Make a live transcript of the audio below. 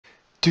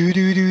Do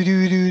do do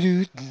do do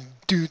do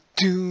do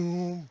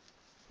do.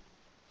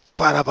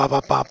 Ba ba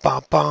ba ba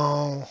ba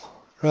ba.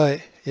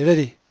 Right, you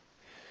ready?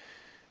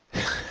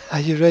 Are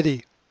you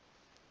ready?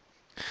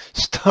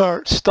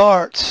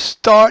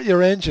 Start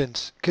your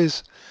engines,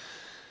 because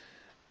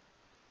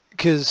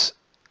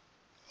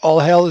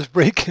all hell is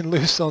breaking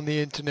loose on the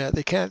internet.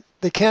 They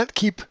can't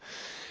keep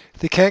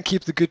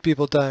the good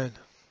people down.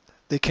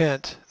 They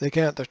can't.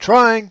 They're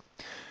trying,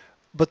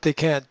 but they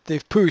can't.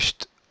 They've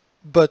pushed,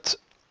 but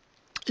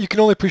you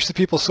can only push the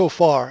people so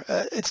far.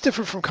 It's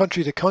different from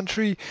country to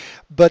country,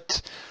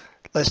 but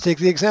let's take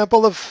the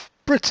example of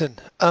Britain.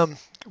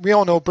 We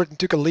all know Britain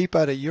took a leap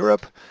out of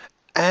Europe,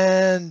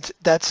 and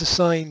that's a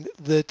sign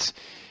that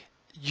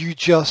you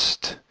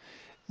just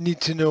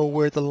need to know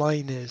where the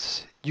line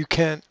is. You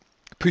can't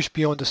push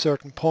beyond a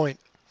certain point.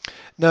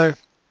 Now,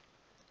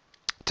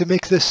 to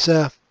make this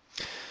to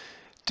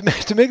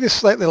make this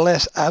slightly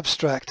less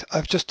abstract,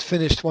 I've just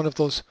finished one of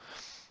those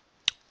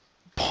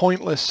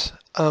pointless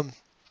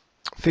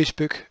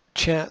Facebook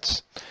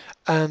chats,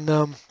 and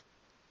not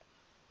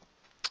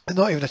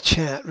even a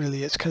chat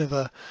really. It's kind of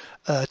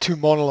a two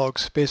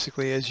monologues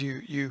basically, as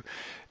you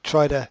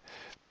try to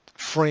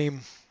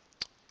frame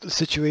the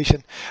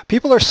situation.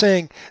 People are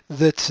saying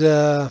that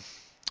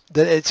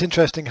that it's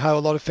interesting how a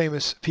lot of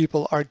famous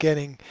people are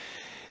getting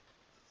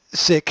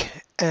sick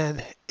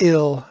and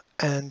ill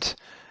and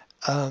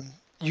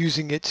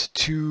using it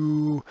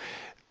to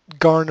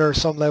garner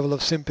some level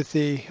of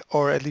sympathy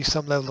or at least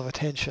some level of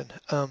attention.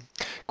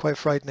 Quite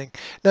frightening.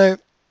 Now,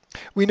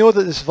 we know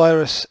that this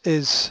virus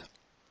is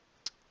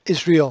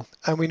real,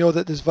 and we know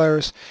that this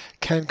virus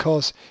can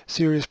cause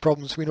serious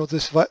problems. We know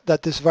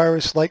that this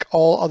virus, like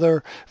all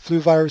other flu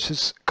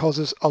viruses,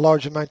 causes a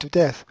large amount of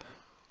death.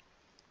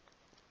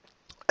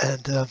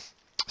 And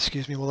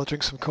excuse me while I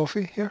drink some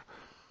coffee here.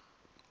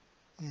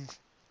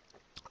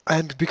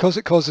 And because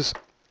it causes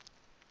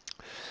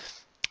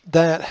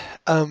that,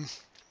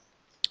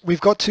 we've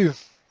got to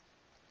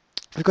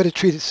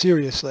treat it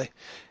seriously.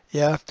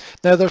 Yeah.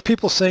 Now there are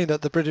people saying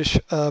that the British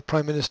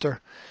Prime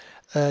Minister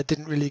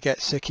didn't really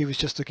get sick. He was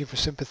just looking for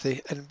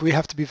sympathy, and we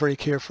have to be very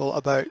careful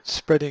about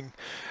spreading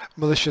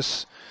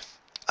malicious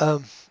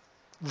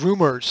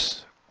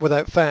rumors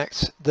without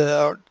facts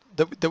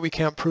that we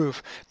can't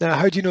prove. Now,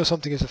 how do you know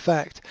something is a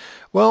fact?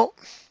 Well,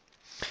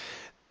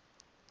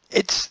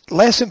 it's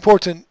less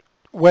important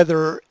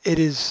whether it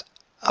is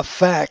a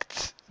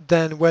fact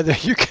than whether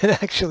you can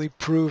actually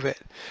prove it,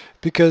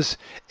 because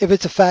if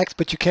it's a fact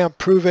but you can't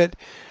prove it,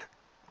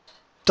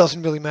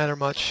 doesn't really matter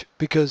much,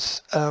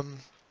 because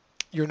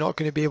you're not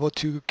going to be able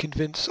to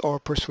convince or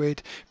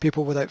persuade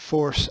people without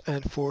force,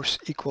 and force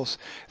equals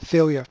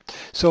failure.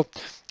 So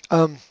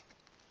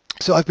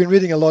so I've been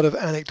reading a lot of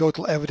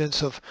anecdotal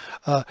evidence of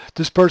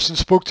this person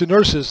spoke to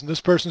nurses, and this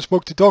person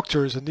spoke to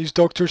doctors, and these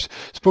doctors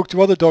spoke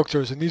to other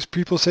doctors, and these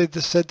people said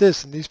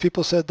this, and these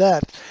people said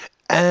that.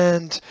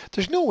 And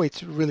there's no way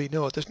to really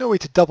know it. There's no way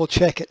to double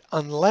check it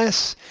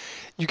unless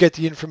you get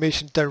the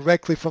information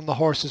directly from the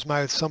horse's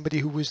mouth, somebody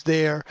who was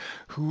there,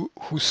 who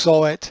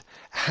saw it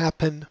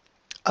happen,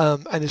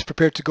 and is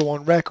prepared to go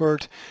on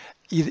record,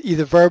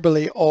 either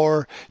verbally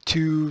or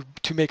to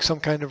make some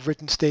kind of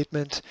written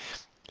statement,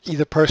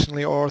 either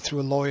personally or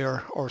through a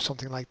lawyer or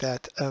something like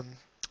that.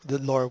 The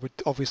lawyer would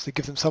obviously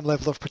give them some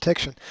level of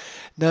protection.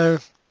 Now,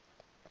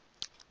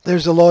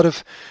 there's a lot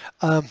of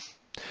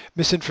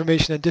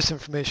misinformation and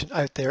disinformation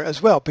out there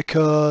as well,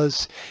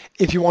 because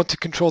if you want to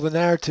control the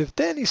narrative,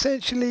 then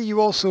essentially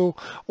you also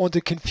want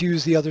to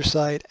confuse the other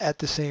side at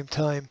the same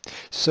time.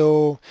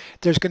 So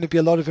there's going to be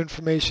a lot of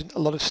information, a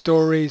lot of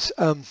stories.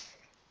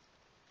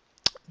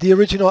 The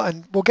original,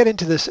 and we'll get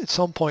into this at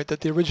some point,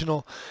 that the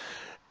original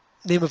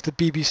name of the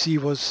BBC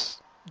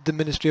was the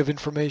Ministry of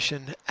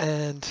Information,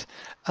 and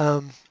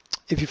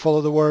if you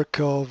follow the work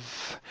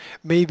of,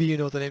 maybe you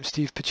know the name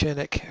Steve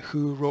Pieczenik,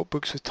 who wrote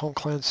books with Tom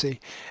Clancy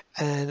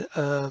and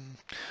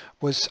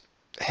was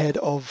head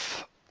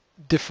of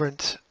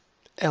different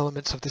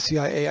elements of the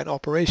CIA and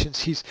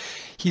operations.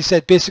 He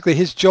said basically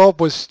his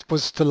job was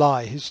to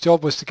lie. His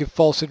job was to give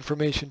false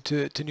information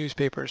to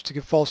newspapers, to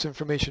give false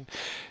information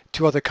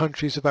to other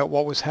countries about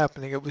what was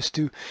happening. It was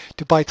to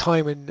buy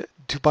time and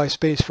to buy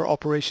space for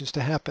operations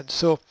to happen.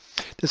 So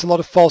there's a lot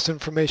of false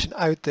information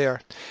out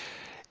there.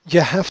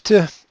 You have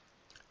to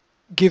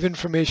give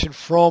information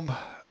from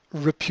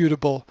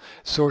reputable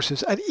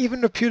sources, and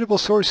even reputable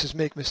sources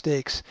make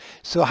mistakes.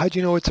 So how do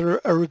you know it's a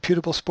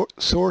reputable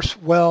source?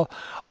 Well,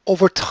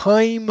 over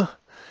time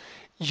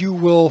you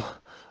will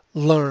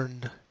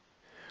learn.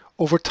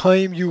 Over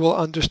time you will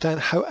understand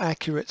how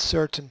accurate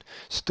certain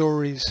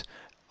stories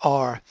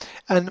are.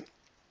 And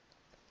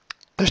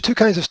there's two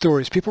kinds of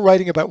stories: people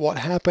writing about what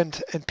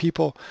happened, and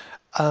people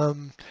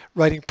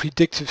writing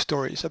predictive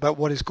stories about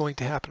what is going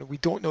to happen. We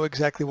don't know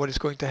exactly what is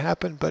going to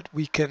happen, but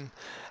we can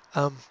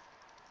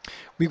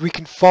we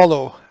can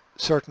follow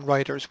certain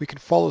writers, we can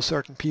follow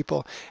certain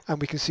people, and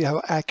we can see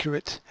how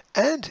accurate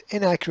and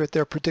inaccurate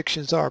their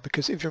predictions are.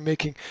 Because if you're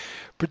making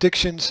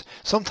predictions,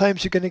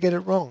 sometimes you're going to get it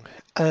wrong,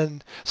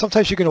 and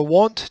sometimes you're going to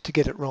want to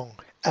get it wrong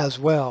as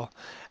well.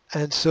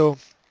 And so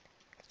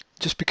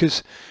just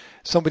because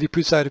somebody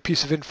puts out a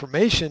piece of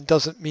information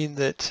doesn't mean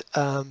that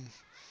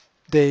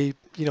they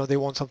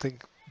want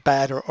something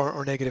bad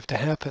or negative to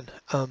happen.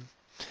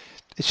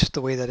 It's just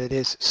the way that it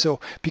is. So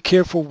be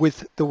careful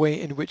with the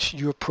way in which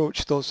you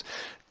approach those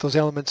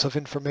elements of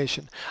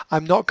information.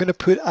 I'm not going to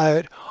put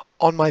out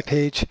on my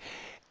page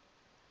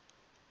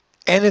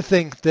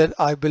anything that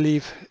I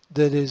believe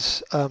that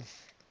is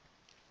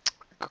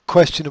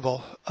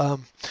questionable,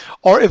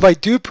 or if I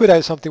do put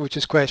out something which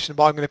is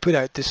questionable, I'm going to put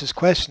out, this is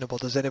questionable.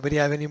 Does anybody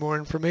have any more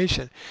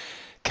information?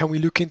 Can we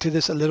look into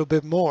this a little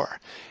bit more?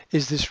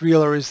 Is this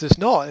real or is this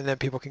not? And then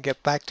people can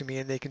get back to me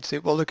and they can say,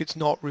 well, look, it's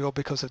not real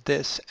because of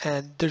this.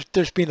 And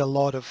there's been a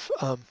lot of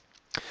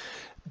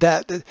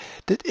that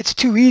it's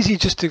too easy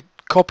just to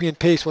copy and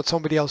paste what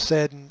somebody else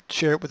said and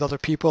share it with other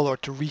people, or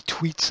to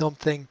retweet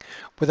something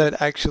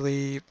without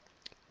actually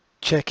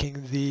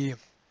checking the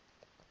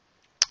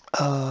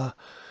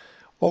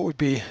what would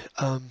be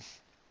I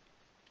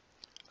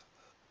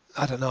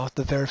don't know,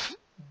 the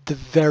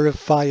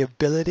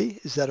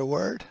verifiability, is that a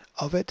word,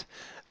 of it?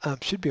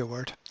 Should be a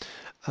word,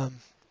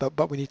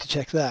 but we need to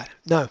check that.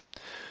 Now,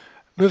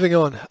 moving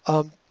on,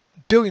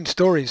 billion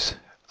stories.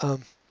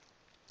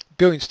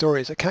 Billion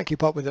stories. I can't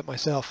keep up with it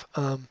myself.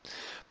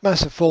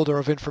 Massive folder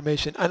of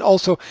information, and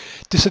also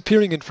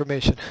disappearing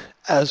information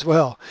as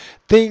well.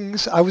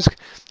 Things I was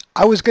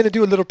going to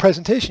do a little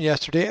presentation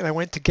yesterday, and I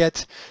went to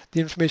get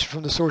the information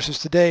from the sources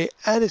today,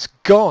 and it's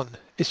gone.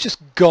 It's just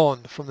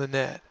gone from the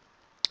net.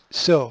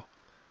 So,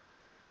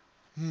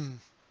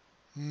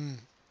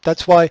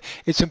 that's why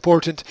it's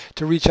important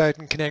to reach out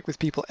and connect with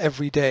people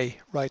every day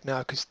right now,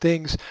 because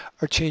things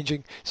are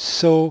changing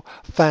so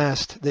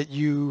fast that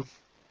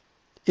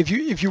if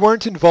you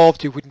weren't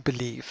involved, you wouldn't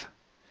believe.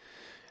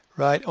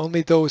 Right?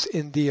 Only those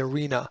in the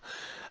arena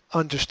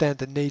understand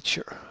the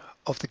nature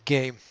of the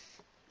game.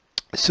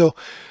 So,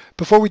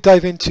 before we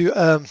dive into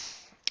a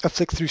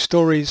flick through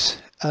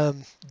stories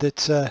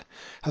that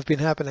have been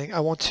happening, I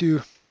want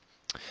to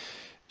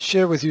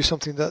share with you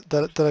something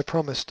that I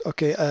promised.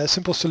 Okay,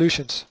 simple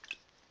solutions.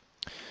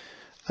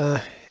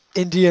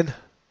 Indian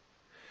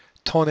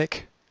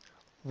tonic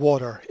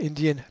water.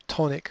 Indian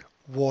tonic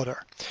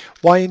water.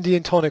 Why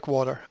Indian tonic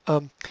water?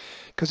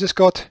 Because it's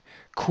got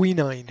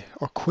quinine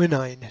or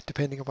quinine,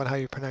 depending upon how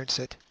you pronounce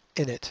it,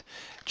 in it.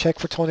 Check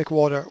for tonic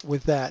water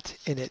with that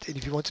in it. And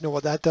if you want to know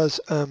what that does,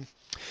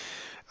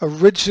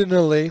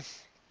 originally,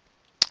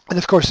 and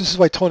of course this is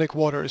why tonic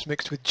water is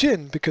mixed with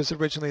gin, because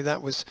originally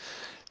that was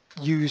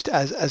used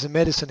as a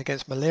medicine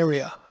against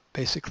malaria,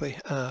 basically,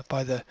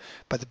 by the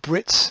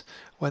Brits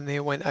when they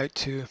went out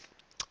to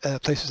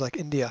places like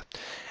India.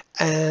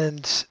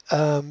 And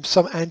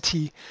some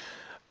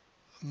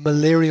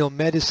anti-malarial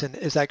medicine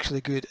is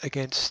actually good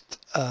against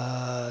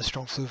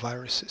strong flu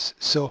viruses.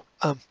 So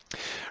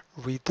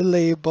read the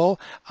label,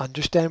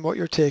 understand what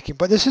you're taking.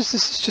 But this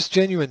is just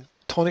genuine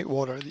tonic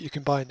water that you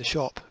can buy in the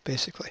shop,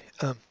 basically.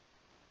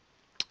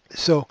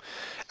 So,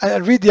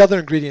 and read the other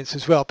ingredients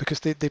as well, because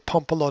they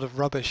pump a lot of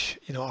rubbish,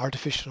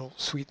 artificial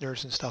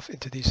sweeteners and stuff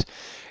into these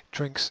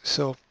drinks.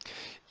 So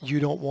you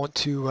don't want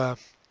to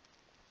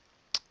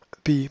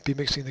be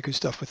mixing the good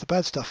stuff with the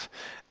bad stuff.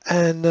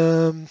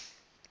 And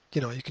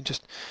you can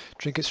just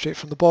drink it straight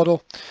from the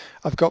bottle.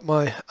 I've got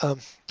my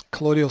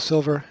colloidal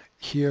silver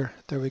here.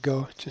 There we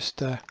go.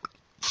 Just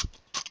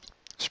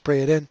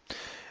spray it in.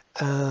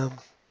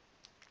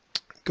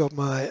 Got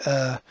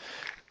my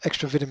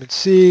extra vitamin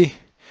C.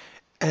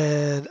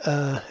 And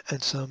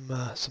some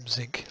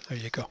zinc. There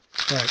you go.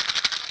 All right.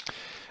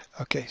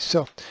 Okay,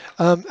 so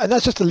and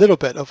that's just a little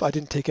bit of. I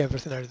didn't take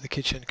everything out of the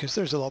kitchen because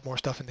there's a lot more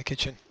stuff in the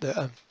kitchen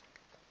that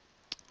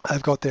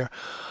I've got there.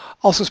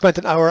 Also spent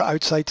an hour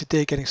outside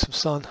today getting some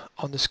sun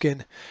on the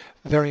skin.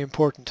 Very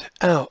important.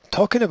 Now,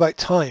 talking about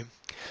time,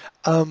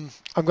 I'm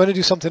going to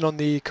do something on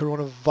the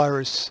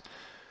coronavirus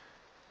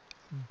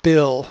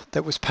bill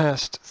that was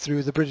passed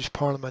through the British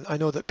Parliament. I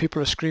know that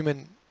people are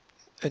screaming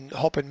and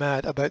hopping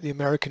mad about the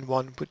American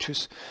one, which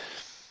was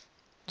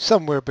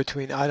somewhere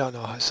between, I don't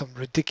know, some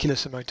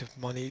ridiculous amount of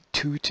money,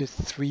 2 to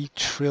 3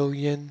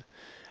 trillion,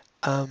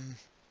 2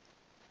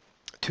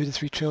 to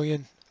 3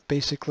 trillion,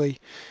 basically,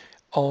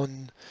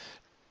 on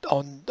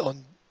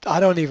I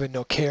don't even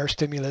know, care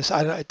stimulus.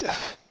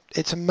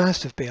 It's a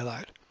massive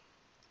bailout.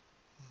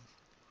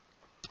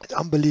 It's an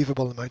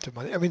unbelievable amount of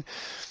money. I mean,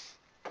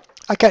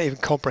 I can't even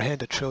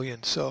comprehend a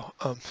trillion. So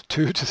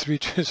 2 to 3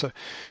 trillion. So,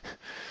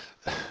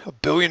 a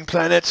billion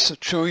planets, a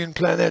trillion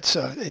planets,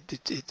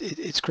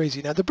 it's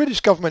crazy. Now the British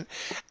government,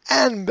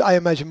 and I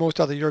imagine most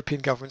other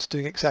European governments,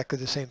 doing exactly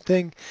the same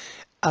thing,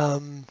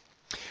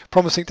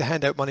 promising to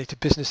hand out money to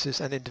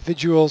businesses and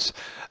individuals,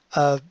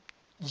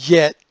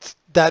 yet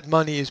that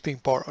money is being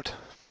borrowed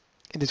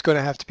and it's going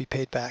to have to be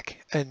paid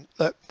back. And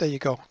there you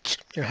go,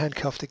 you're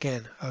handcuffed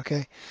again.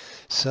 Okay,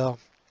 so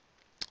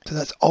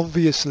that's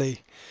obviously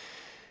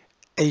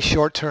a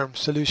short-term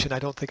solution. I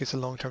don't think it's a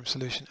long-term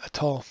solution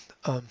at all.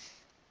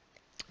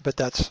 But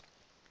that's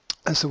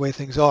the way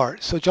things are.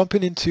 So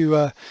jumping into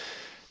my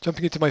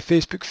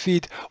Facebook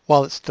feed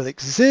while it still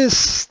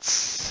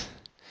exists,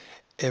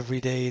 every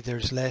day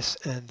there's less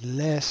and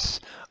less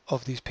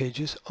of these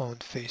pages on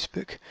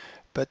Facebook,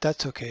 but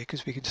that's okay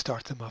because we can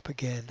start them up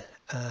again.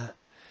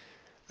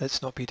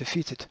 Let's not be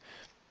defeated.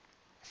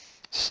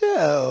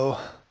 So,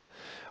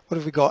 what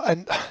have we got?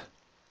 And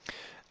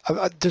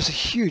there's a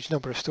huge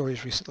number of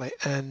stories recently,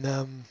 and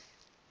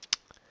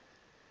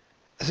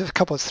there's a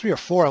couple of 3 or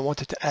 4 I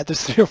wanted to add.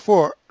 There's 3 or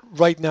 4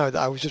 right now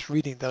that I was just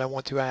reading that I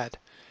want to add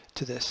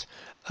to this,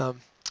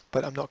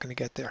 but I'm not going to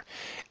get there.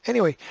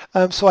 Anyway,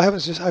 so I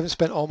haven't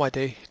spent all my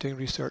day doing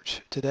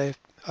research today.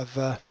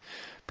 I've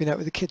been out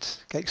with the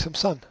kids, getting some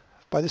sun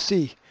by the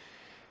sea,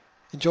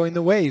 enjoying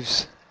the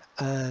waves,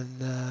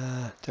 and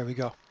there we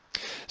go.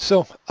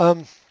 So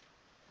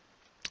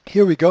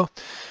here we go.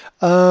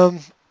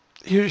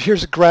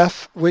 Here's a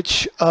graph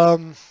which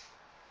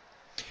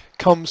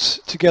comes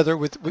together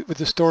with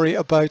the story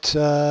about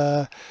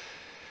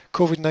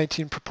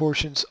COVID-19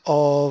 proportions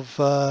of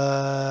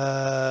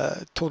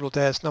total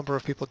deaths, number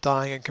of people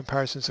dying, and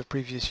comparisons of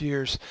previous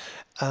years.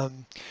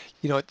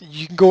 You know,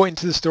 you can go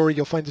into the story.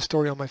 You'll find the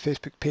story on my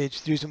Facebook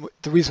page.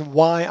 The reason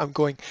why I'm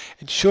going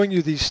and showing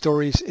you these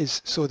stories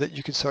is so that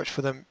you can search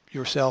for them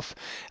yourself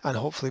and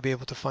hopefully be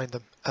able to find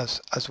them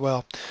as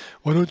well.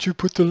 Why don't you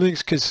put the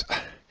links? Because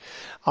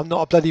I'm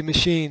not a bloody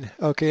machine,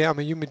 okay? I'm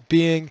a human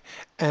being,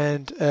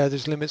 and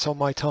there's limits on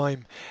my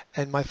time,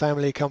 and my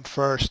family come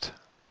first.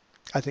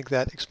 I think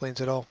that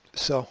explains it all.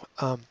 So,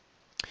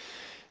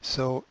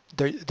 so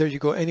there you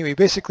go. Anyway,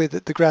 basically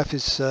the graph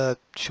is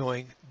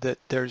showing that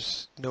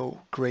there's no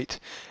great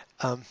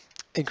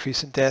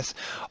increase in deaths.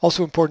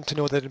 Also important to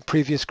know that in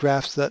previous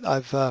graphs that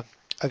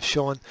I've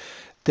shown,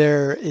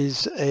 there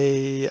is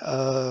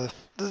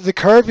the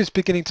curve is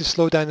beginning to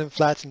slow down and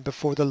flatten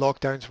before the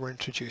lockdowns were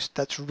introduced.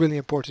 That's really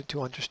important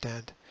to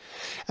understand.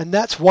 And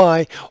that's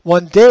why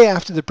one day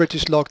after the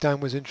British lockdown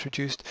was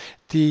introduced,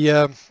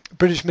 the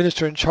British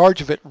minister in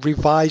charge of it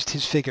revised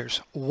his figures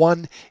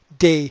one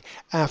day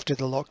after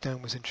the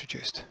lockdown was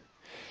introduced.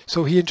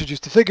 So he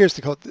introduced the figures,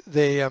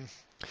 they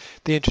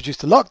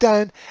introduced the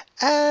lockdown,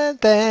 and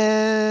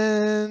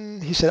then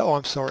he said, oh,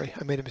 I'm sorry,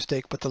 I made a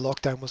mistake, but the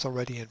lockdown was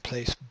already in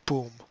place.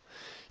 Boom.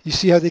 You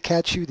see how they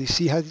catch you? They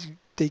see how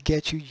they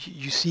get you?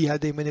 You see how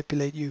they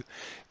manipulate you?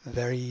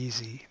 Very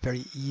easy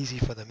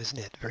for them, isn't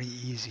it? Very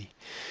easy.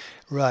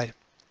 Right.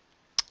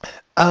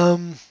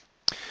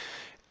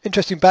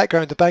 Interesting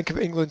background. The Bank of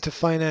England to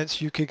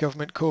finance UK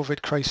government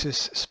COVID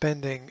crisis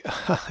spending.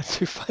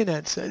 To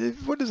finance it?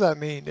 What does that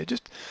mean? They're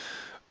just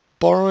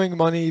borrowing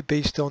money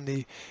based on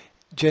the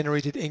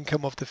generated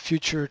income of the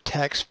future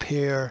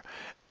taxpayer.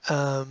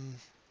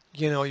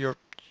 You know, you're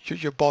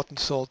bought and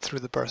sold through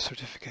the birth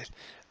certificate,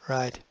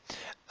 right?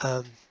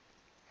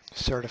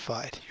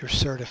 Certified. You're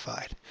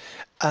certified.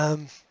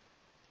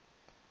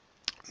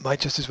 Might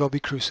just as well be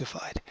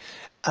crucified.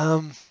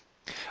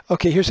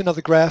 Okay, here's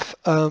another graph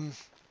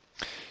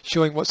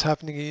showing what's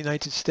happening in the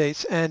United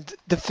States, and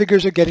the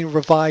figures are getting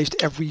revised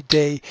every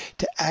day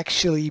to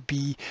actually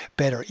be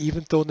better,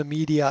 even though the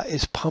media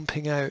is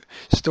pumping out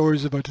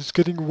stories about it's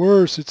getting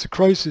worse, it's a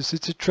crisis,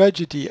 it's a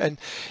tragedy, and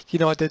you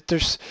know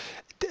that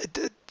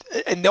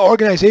and the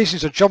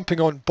organizations are jumping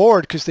on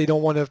board because they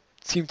don't want to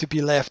seem to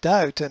be left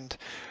out. And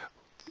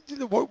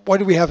what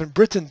do we have in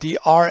Britain? The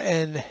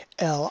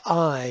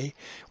RNLI,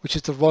 which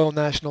is the Royal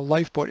National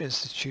Lifeboat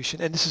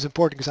Institution, and this is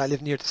important because I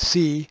live near the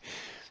sea.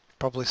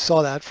 Probably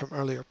saw that from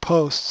earlier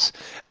posts.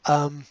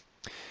 They're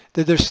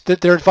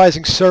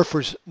advising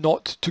surfers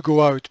not to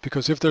go out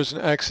because if there's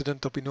an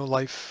accident, there'll be no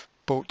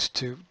lifeboat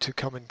to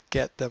come and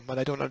get them. And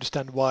I don't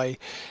understand why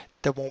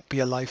there won't be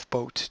a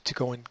lifeboat to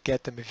go and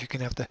get them. If you can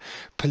have the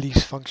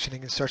police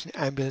functioning and certain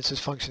ambulances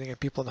functioning and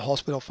people in the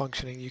hospital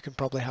functioning, you can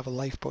probably have a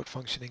lifeboat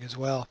functioning as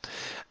well.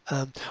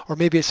 Or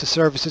maybe it's the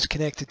services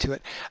connected to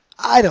it.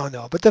 I don't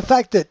know. But the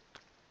fact that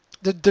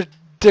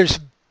there's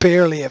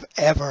barely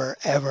ever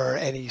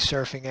any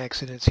surfing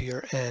accidents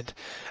here, and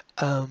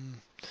the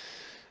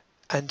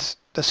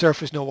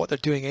surfers know what they're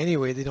doing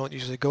anyway. They don't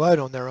usually go out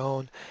on their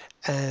own,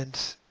 and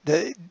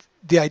the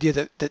idea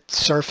that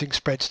surfing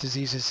spreads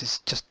diseases is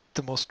just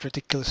the most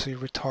ridiculously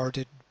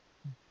retarded,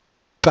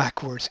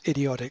 backwards,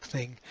 idiotic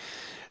thing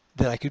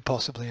that I could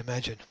possibly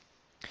imagine.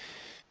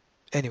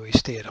 Anyway,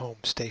 stay at home,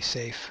 stay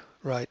safe.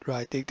 Right.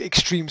 The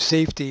extreme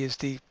safety is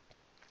the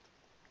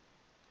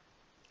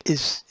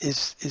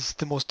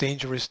most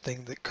dangerous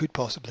thing that could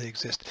possibly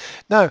exist.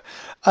 Now,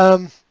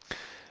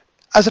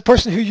 as a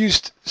person who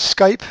used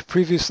Skype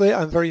previously,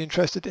 I'm very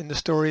interested in the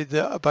story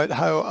about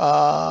how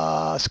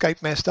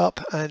Skype messed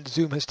up and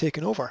Zoom has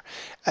taken over.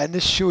 And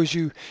this shows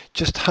you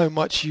just how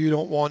much you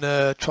don't want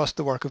to trust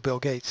the work of Bill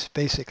Gates,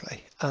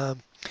 basically.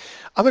 I'm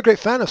a great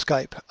fan of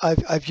Skype.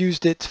 I've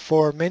used it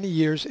for many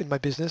years in my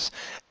business,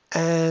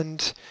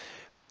 and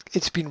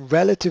it's been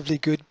relatively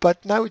good,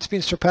 but now it's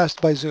been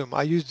surpassed by Zoom.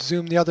 I used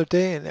Zoom the other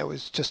day, and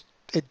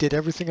it did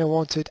everything I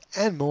wanted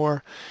and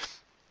more.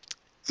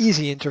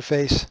 Easy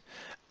interface.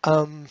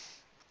 And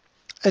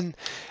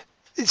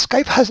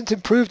Skype hasn't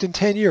improved in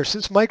 10 years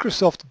since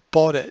Microsoft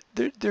bought it.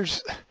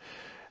 There's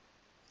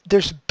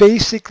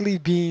basically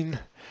been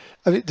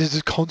I mean, there's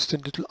just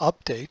constant little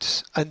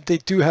updates, and they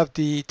do have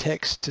the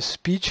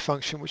text-to-speech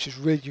function, which is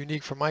really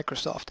unique for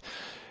Microsoft.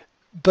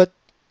 But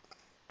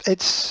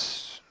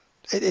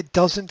it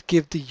doesn't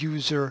give the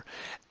user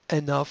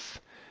enough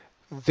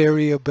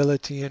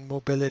variability and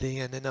mobility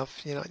and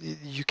enough,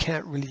 you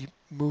can't really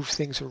move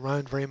things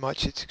around very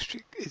much. It's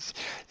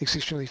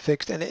extremely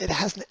fixed, and it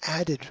hasn't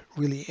added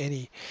really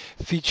any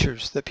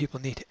features that people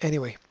need.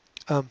 Anyway,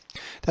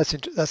 that's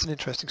an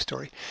interesting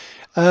story.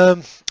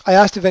 I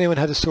asked if anyone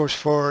had a source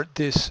for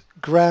this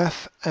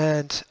graph,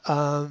 and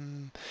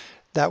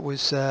that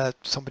was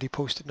somebody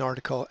posted an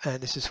article,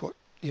 and this is what,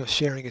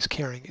 sharing is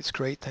caring. It's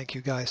great, thank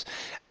you guys.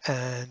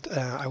 And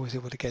I was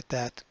able to get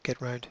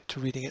around to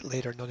reading it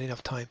later. Not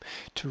enough time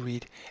to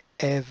read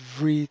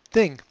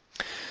everything.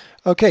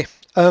 Okay.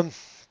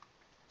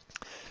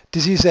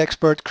 Disease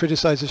expert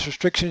criticizes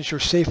restrictions.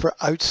 You're safer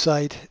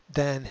outside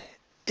than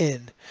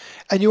in,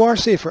 and you are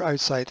safer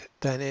outside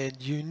than in.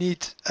 You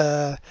need,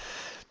 I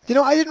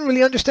didn't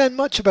really understand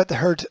much about the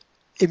herd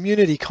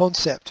immunity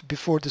concept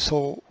before this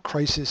whole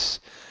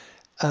crisis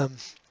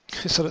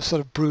sort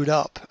of brewed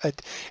up.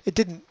 It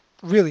didn't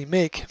really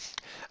make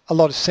a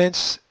lot of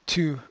sense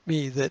to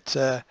me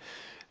that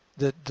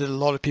that a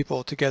lot of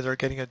people together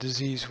getting a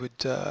disease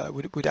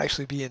would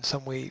actually be in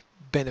some way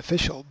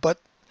beneficial, but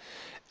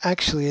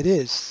actually it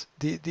is.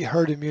 The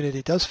herd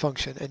immunity does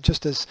function, and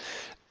just as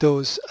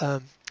those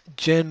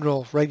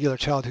general regular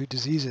childhood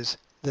diseases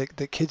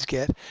that kids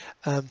get,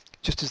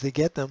 just as they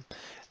get them,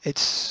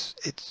 it's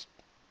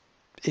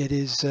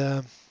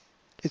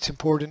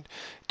important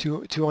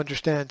to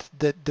understand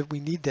that we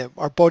need them.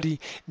 Our body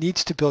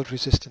needs to build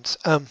resistance.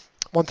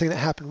 One thing that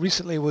happened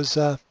recently was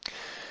I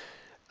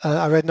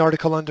read an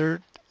article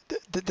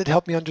that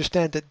helped me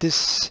understand that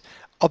this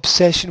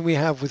obsession we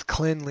have with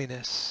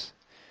cleanliness,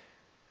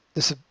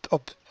 this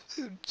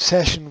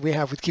obsession we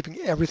have with keeping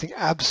everything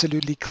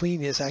absolutely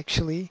clean, is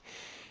actually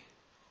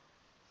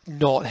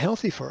not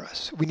healthy for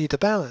us. We need a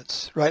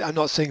balance, right? I'm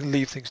not saying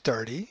leave things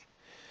dirty,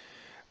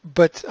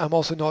 but I'm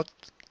also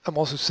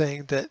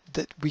saying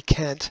that we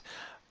can't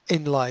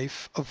in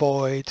life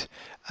avoid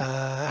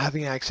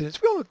having accidents.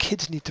 We all know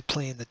kids need to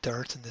play in the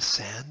dirt and the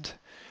sand.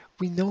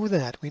 We know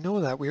that.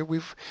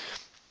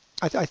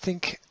 I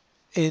think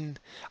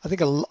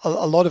a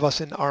lot of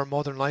us in our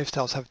modern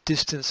lifestyles have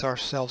distanced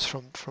ourselves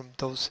from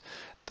those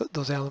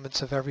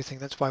elements of everything.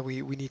 That's why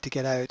we need to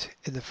get out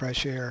in the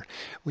fresh air.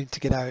 We need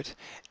to get out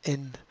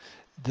in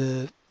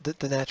the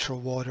natural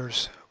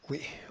waters.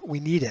 We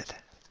need it.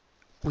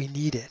 We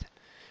need it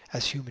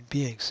as human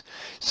beings.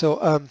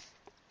 So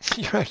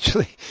you're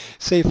actually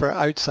safer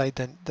outside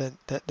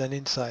than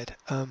inside.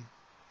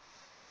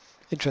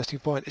 Interesting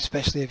point,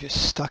 especially if you're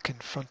stuck in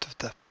front of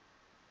the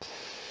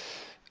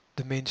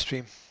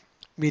mainstream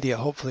media.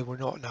 Hopefully we're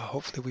not now.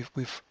 Hopefully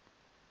we've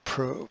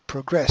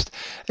progressed.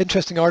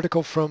 Interesting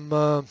article from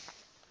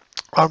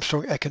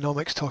Armstrong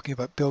Economics talking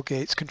about Bill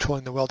Gates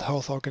controlling the World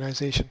Health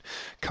Organization.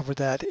 Covered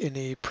that in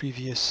a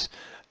previous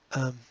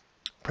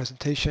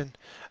presentation.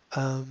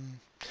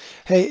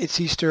 Hey,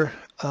 it's Easter.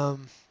 I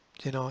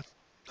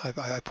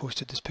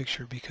posted this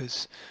picture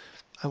because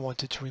I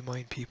wanted to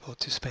remind people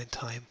to spend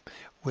time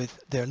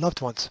with their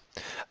loved ones.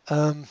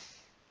 Now,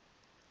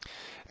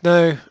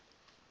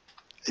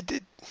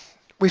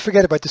 we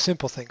forget about the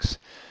simple things.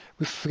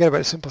 I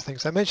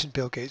mentioned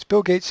Bill Gates.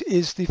 Bill Gates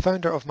is the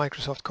founder of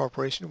Microsoft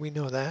Corporation. We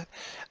know that.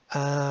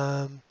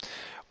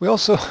 We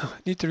also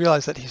need to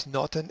realize that he's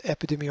not an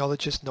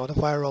epidemiologist, not a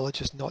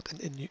virologist, not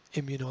an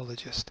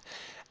immunologist.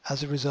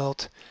 As a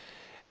result,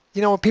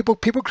 when people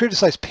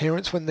criticize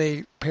parents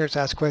when parents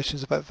ask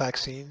questions about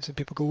vaccines, and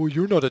people go, well,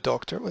 you're not a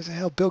doctor. Well,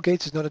 hell, Bill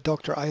Gates is not a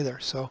doctor either.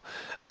 So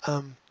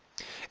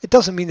it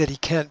doesn't mean that he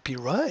can't be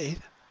right.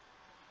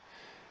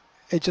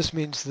 It just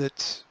means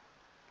that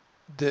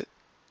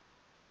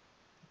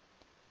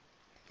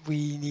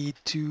we need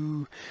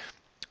to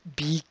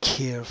be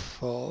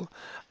careful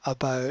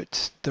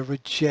about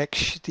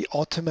the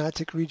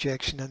automatic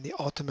rejection and the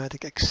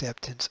automatic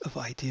acceptance of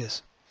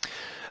ideas.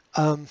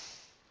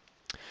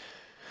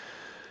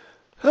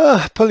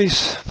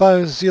 Police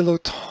vow zero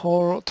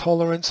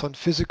tolerance on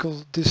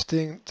physical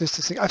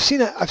distancing. I've seen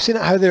it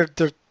how they're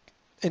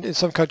in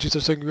some countries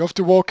they're saying you have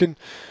to walk in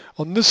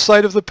on this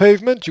side of the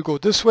pavement, you go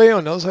this way,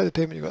 on the other side of the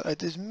pavement you go.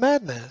 It's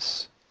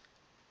madness.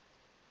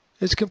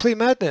 It's complete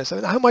madness. I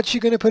mean, how much are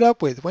you going to put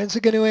up with? When's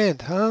it going to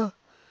end, huh?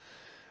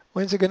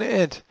 When's it going to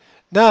end?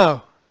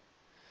 Now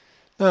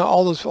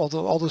all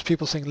those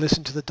people saying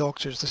listen to the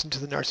doctors, listen to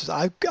the nurses.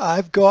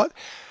 I've got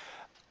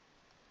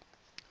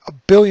a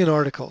billion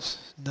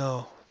articles.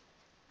 No,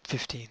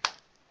 15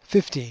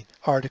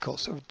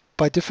 articles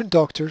by different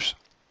doctors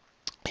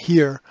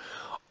here,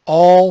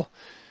 all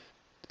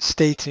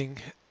stating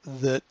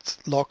that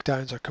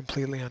lockdowns are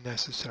completely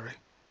unnecessary.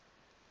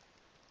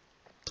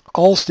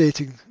 All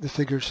stating the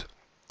figures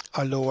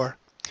are lower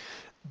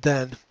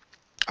than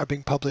are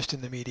being published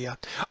in the media.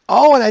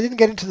 Oh, and I didn't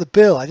get into the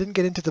bill. I didn't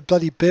get into the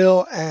bloody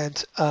bill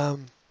and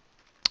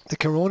the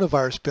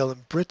coronavirus bill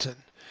in Britain,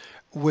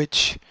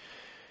 which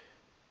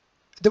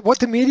what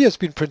the media has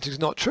been printing is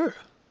not true.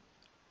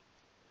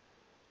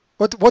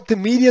 what the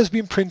media has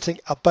been printing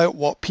about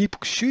what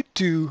people should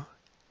do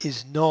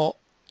is not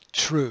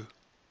true.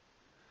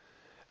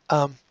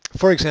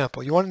 For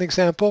example, you want an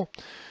example?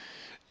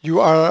 You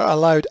are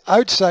allowed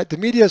outside. The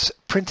media's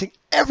printing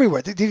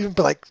everywhere. They've even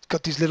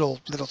got these little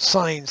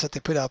signs that they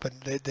put up, and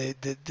they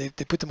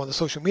put them on the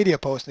social media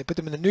posts, and they put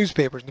them in the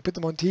newspapers, and they put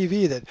them on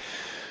TV that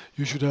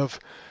you should have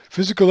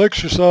physical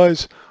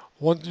exercise.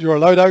 You're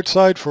allowed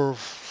outside for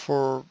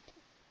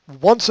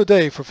once a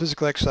day for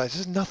physical exercise.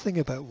 There's nothing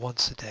about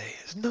once a day.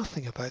 There's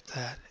nothing about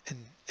that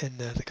in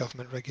the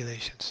government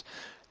regulations.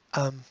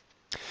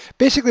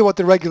 Basically what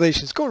the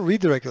regulations, go and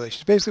read the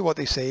regulations. Basically what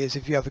they say is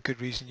if you have a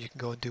good reason, you can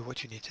go and do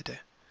what you need to do.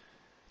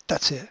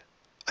 That's it.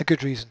 A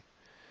good reason.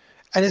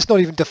 And it's not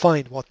even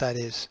defined what that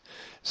is.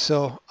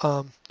 So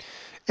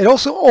it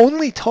also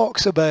only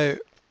talks about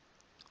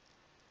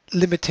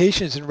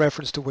limitations in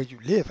reference to where you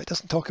live. It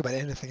doesn't talk about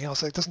anything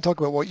else. It doesn't talk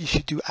about what you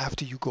should do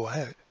after you go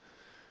out.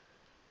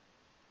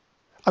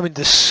 I mean,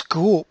 the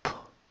scope.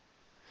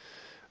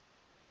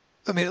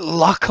 I mean,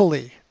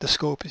 luckily, the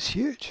scope is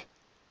huge.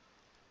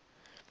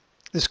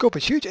 The scope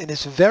is huge, and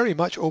it's very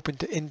much open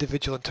to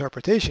individual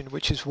interpretation,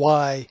 which is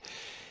why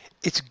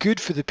it's good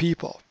for the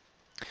people.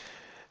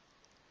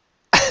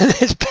 And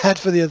it's bad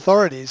for the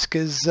authorities,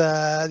 because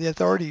the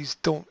authorities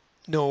don't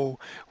know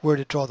where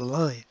to draw the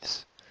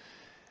lines.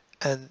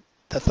 And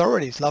the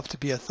authorities love to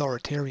be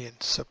authoritarian,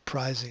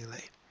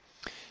 surprisingly.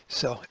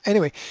 So,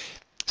 anyway,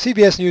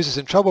 CBS News is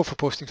in trouble for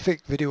posting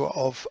fake video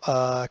of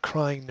a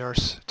crying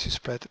nurse to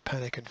spread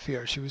panic and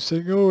fear. She was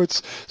saying, oh,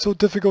 it's so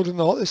difficult and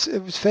all this.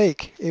 It was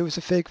fake. It was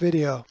a fake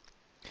video.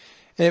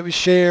 And it was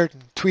shared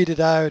and tweeted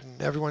out,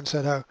 and everyone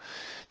said how,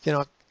 you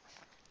know,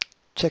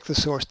 check the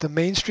source. The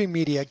mainstream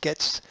media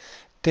gets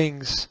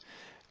things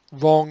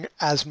wrong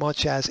as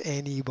much as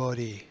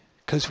anybody,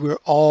 because we're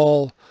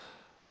all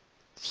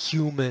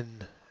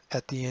human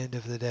at the end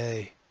of the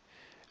day,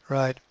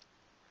 right?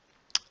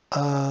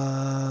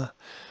 And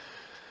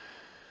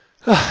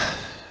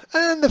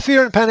the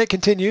fear and panic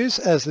continues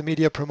as the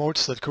media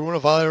promotes that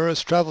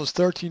coronavirus travels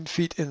 13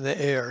 feet in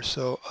the air.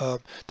 So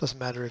it doesn't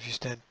matter if you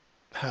stand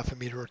half a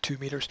meter or 2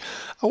 meters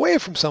away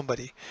from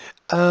somebody.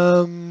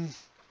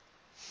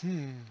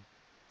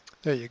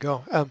 There you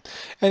go.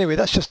 Anyway,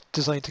 that's just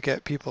designed to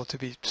get people to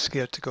be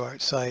scared to go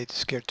outside,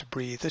 scared to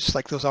breathe. It's just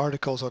like those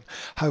articles on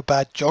how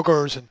bad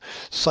joggers and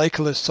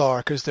cyclists are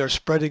because they're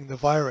spreading the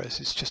virus.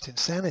 It's just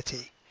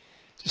insanity.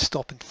 Just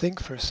stop and think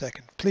for a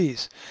second,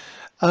 please.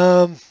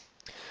 I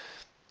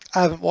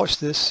haven't watched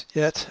this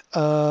yet,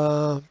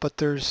 but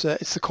there's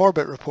it's the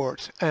Corbett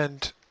report,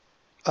 and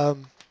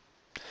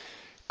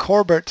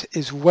Corbett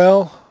is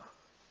well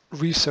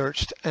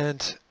researched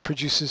and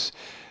produces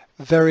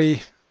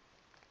very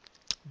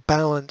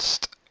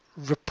balanced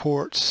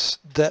reports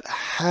that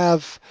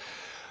have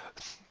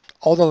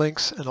all the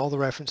links and all the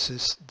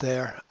references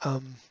there.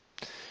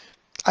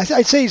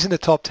 I'd say he's in the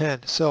top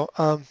 10. So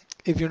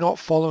if you're not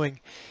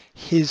following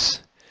his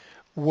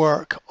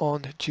work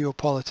on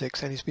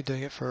geopolitics, and he's been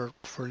doing it for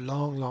a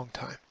long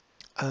time,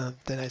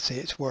 then I'd say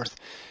it's worth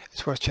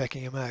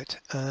checking him out.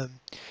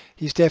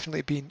 He's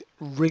definitely been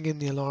ringing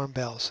the alarm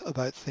bells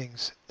about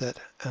things that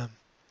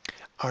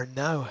are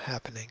now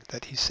happening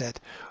that he said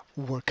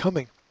were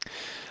coming.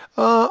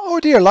 Oh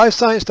dear,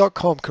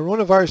 LiveScience.com,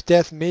 coronavirus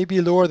death may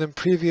be lower than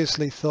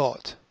previously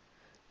thought.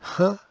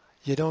 Huh?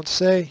 You don't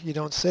say. You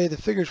don't say. The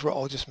figures were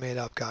all just made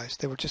up, guys.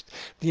 They were just,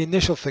 the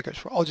initial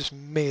figures were all just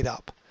made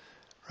up,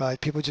 right?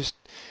 People just,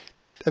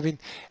 I mean,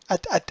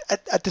 at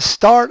the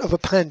start of a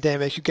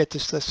pandemic, you get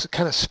this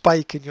kind of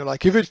spike, and you're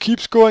like, if it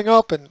keeps going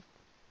up, and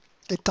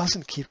it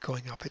doesn't keep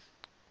going up. It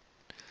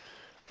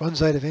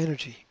runs out of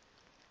energy.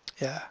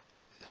 Yeah.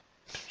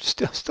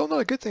 Still not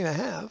a good thing to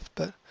have,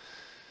 but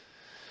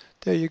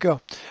there you go.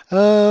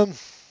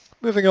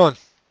 Moving on.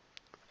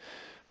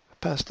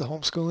 Past the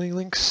homeschooling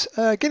links.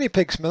 Guinea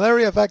pigs.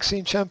 Malaria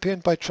vaccine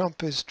championed by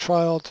Trump is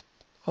trialled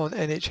on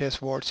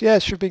NHS wards.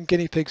 Yes, you're being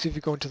guinea pigs if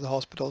you go into the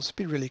hospitals.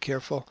 Be really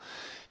careful.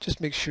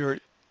 Just make sure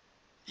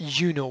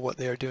you know what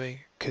they're doing,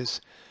 because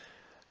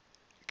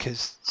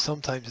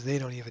sometimes they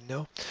don't even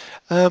know.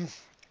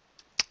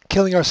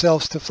 Killing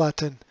ourselves to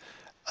flatten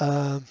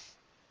the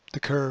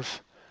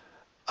curve.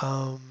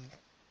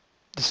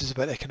 This is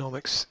about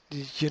economics.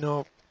 You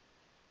know,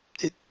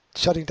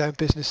 shutting down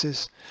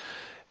businesses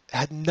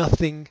had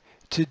nothing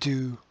to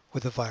do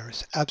with the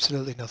virus.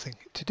 Absolutely nothing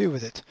to do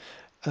with it.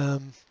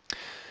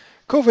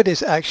 COVID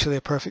is actually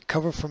a perfect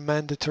cover for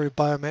mandatory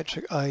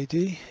biometric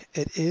ID.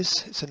 It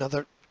is. It's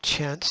another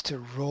chance to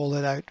roll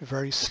it out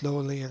very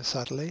slowly and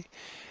subtly.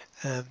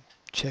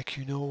 Check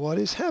you know what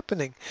is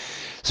happening.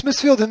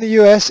 Smithfield in the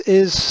US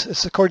is,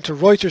 it's according to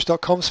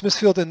Reuters.com,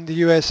 Smithfield in the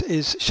US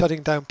is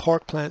shutting down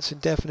pork plants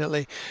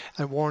indefinitely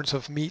and warns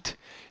of meat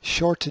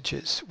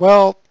shortages.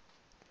 Well,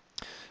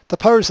 the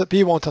powers that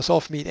be want us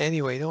off meat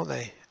anyway, don't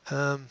they?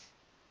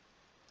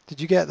 Did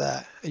you get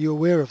that? Are you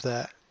aware of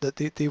that? That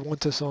they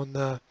want us on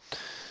the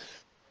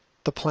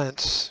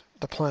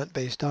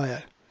plant-based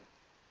diet,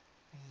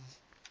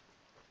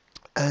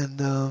 and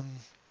the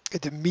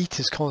meat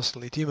is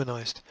constantly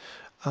demonized.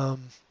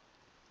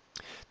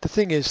 the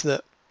thing is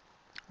that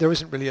there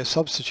isn't really a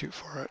substitute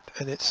for it,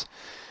 and it's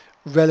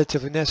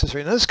relatively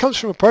necessary. Now this comes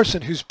from a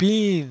person who's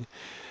been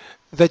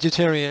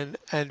vegetarian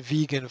and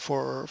vegan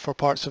for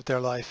parts of their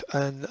life,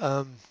 and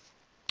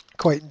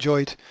quite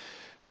enjoyed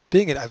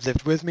being it. I've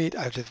lived with meat,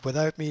 I've lived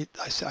without meat.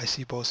 I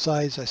see both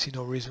sides. I see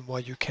no reason why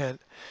you can't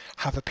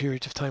have a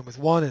period of time with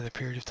one and a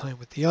period of time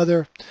with the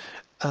other.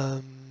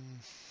 But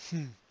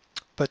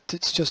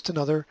it's just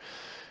another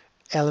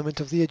element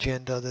of the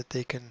agenda that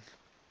they can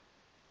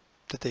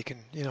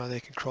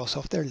cross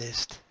off their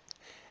list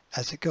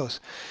as it goes.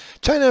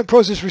 China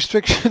imposes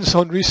restrictions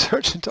on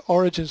research into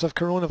origins of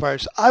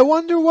coronavirus. I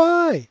wonder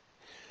why.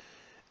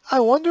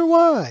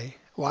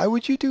 Why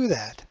would you do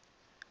that?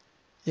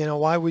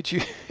 Why would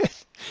you?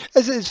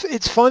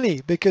 It's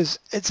funny because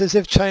it's as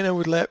if China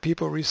would let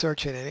people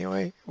research it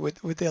anyway.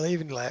 Would they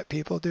even let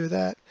people do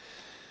that?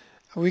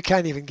 We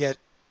can't even get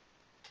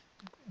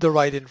the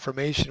right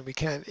information. We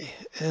can't.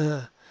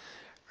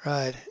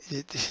 Right.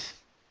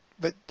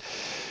 But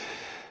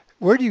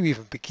where do you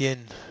even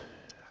begin?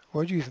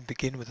 Where do you even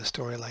begin with a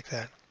story like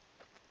that?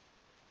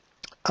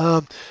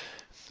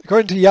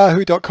 According to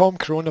Yahoo.com,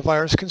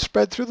 coronavirus can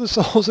spread through the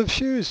soles of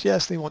shoes.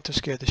 Yes, they want to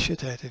scare the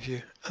shit out of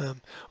you.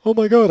 Oh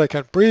my God, I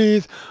can't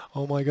breathe.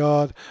 Oh my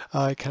God,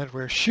 I can't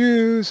wear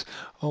shoes.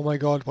 Oh my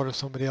God, what if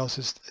somebody else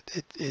is?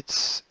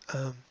 It's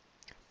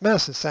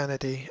mass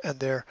insanity, and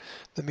the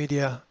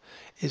media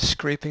is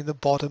scraping the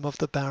bottom of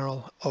the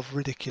barrel of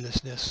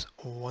ridiculousness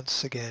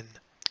once again.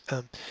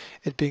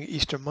 It being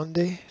Easter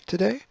Monday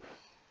today,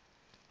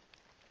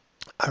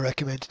 I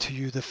recommend to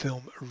you the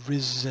film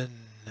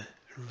Risen.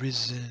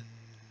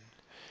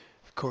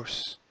 Of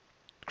course,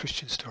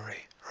 Christian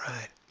story,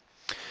 right?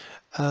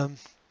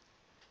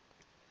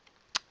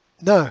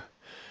 Now,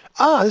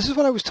 this is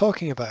what I was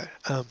talking about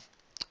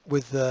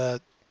with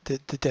the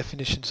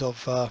definitions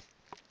of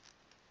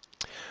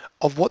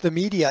what the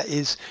media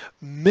is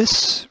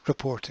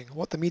misreporting.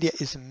 What the media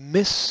is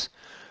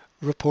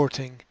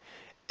misreporting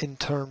in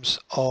terms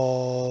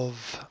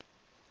of,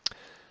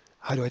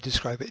 how do I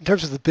describe it? In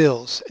terms of the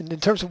bills, and in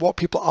terms of what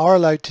people are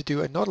allowed to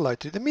do and not allowed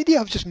to do. The media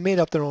have just made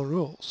up their own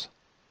rules.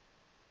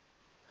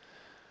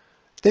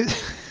 The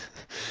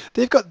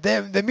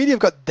media have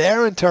got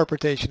their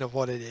interpretation of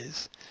what it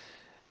is,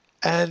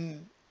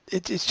 and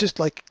it's just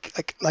like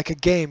a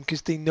game,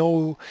 because they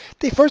know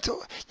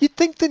you'd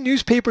think the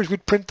newspapers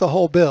would print the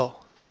whole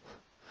bill,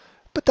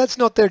 but that's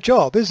not their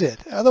job, is it?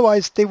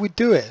 Otherwise they would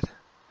do it.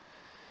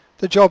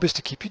 Their job is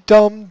to keep you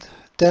dumbed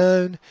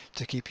down,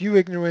 to keep you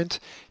ignorant,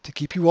 to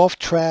keep you off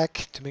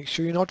track, to make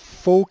sure you're not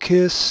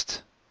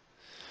focused,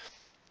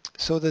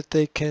 so that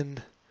they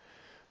can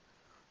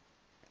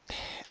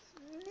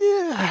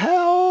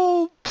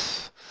help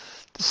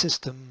the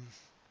system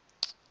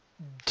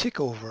tick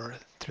over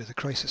through the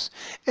crisis.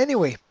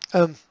 Anyway,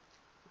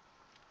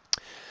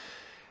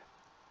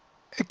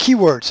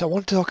 keywords. I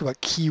want to talk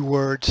about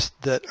keywords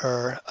that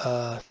are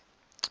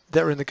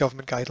in the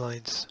government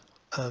guidelines.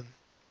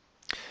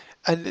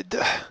 And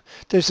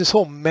there's this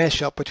whole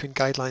mesh up between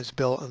guidelines,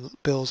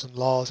 bills and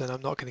laws, and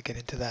I'm not going to get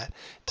into that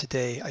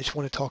today. I just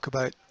want to talk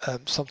about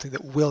something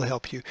that will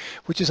help you,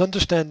 which is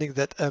understanding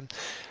that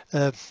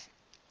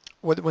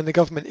when the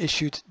government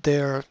issued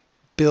their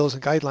bills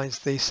and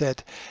guidelines, they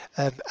said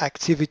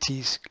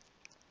activities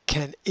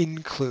can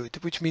include,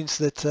 which means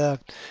that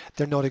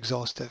they're not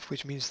exhaustive,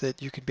 which means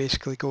that you can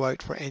basically go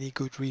out for any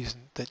good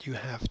reason that you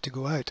have to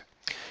go out.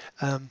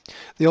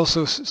 They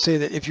also say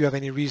that if you have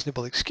any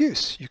reasonable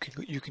excuse, you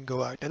can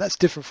go out. Now that's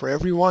different for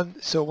everyone.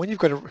 So when you've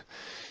got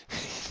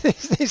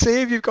they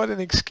say if you've got an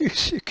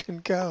excuse, you can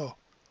go.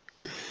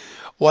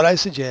 What I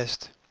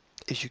suggest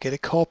is you get a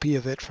copy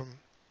of it from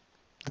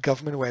the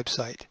government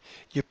website,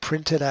 you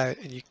print it out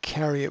and you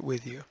carry it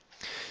with you,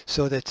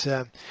 so that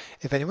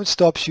if anyone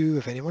stops you,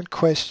 if anyone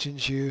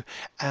questions you,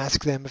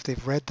 ask them if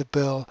they've read the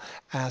bill,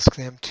 ask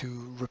them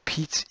to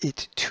repeat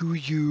it to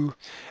you,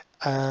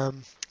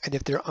 and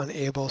if they're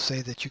unable,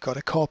 say that you got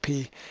a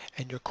copy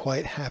and you're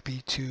quite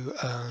happy to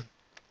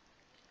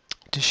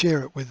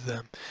share it with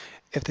them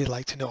if they'd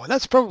like to know. And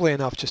that's probably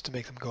enough just to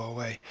make them go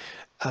away.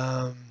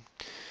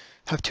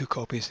 Have 2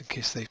 copies in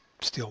case they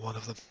steal one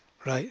of them,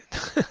 right?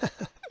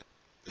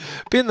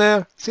 Been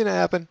there, seen it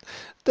happen.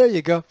 There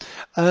you go.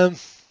 And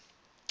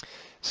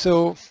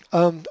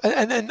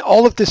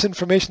all of this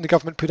information the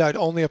government put out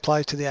only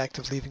applies to the act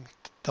of leaving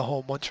the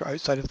home. Once you're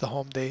outside of the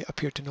home, they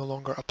appear to no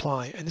longer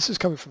apply. And this is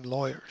coming from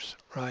lawyers,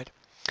 right?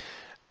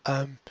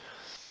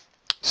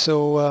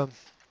 So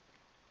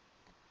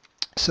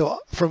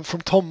from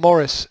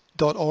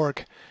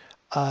tommorris.org,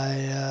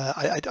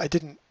 I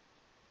didn't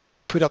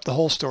put up the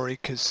whole story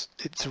because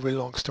it's a really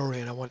long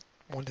story, and I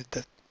wanted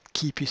the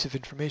key piece of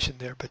information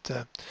there, but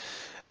there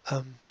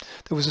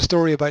was a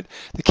story about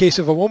the case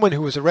of a woman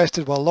who was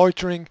arrested while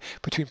loitering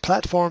between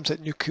platforms at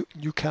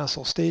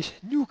Newcastle Station.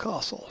 At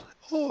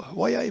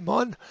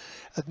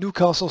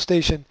Newcastle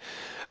Station,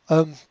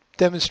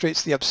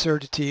 demonstrates the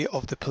absurdity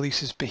of the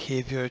police's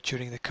behaviour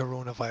during the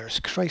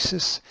coronavirus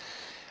crisis.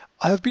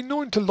 I have been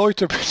known to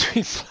loiter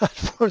between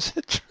platforms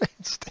at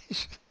train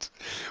stations.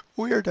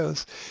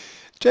 Weirdos.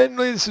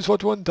 Generally, this is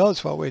what one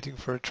does while waiting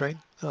for a train.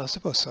 I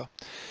suppose so.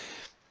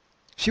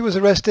 She was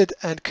arrested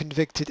and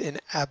convicted in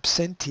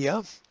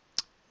absentia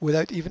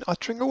without even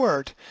uttering a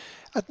word.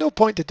 At no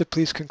point did the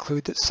police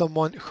conclude that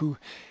someone who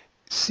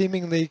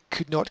seemingly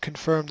could not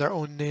confirm their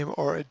own name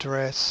or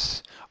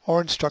address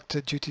or instruct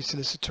a duty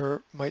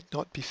solicitor might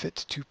not be fit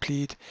to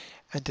plead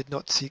and did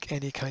not seek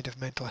any kind of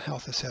mental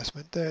health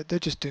assessment. They're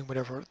just doing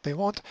whatever they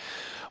want.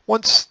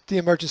 Once the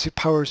emergency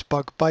powers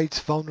bug bites,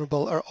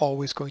 vulnerable are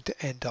always going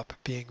to end up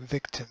being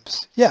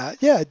victims. Yeah,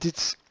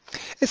 it's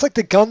like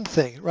the gun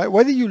thing, right?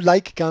 Whether you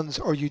like guns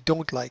or you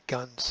don't like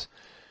guns,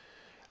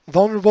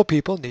 vulnerable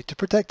people need to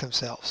protect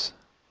themselves.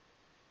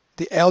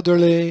 The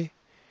elderly,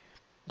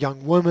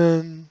 young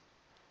women,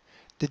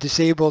 the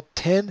disabled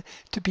tend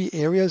to be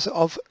areas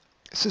of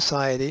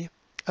society,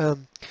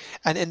 and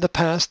in the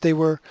past they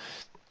were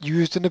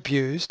used and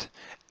abused,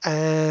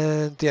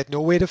 and they had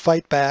no way to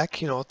fight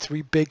back. You know,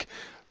 3 big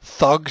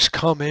thugs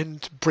come in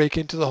to break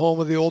into the home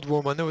of the old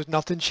woman. There was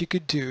nothing she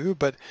could do,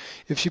 but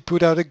if she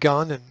put out a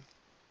gun and,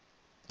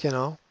 you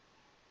know,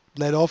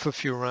 let off a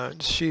few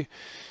rounds, she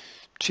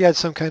had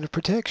some kind of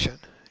protection.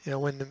 You know,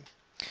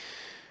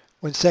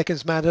 when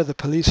seconds matter, the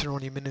police are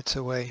only minutes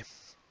away.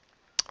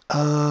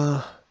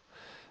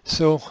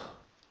 So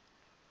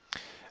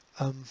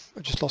I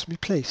just lost my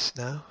place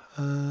now.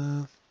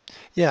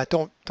 Yeah,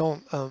 don't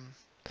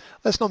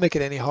let's not make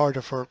it any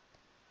harder for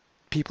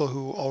people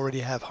who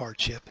already have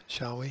hardship,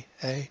 shall we?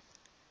 Eh?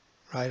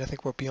 Right, I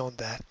think we're beyond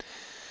that.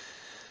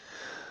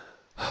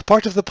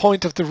 Part of the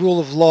point of the rule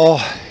of law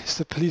is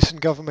the police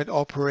and government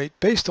operate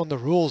based on the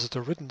rules that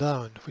are written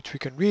down, which we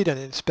can read and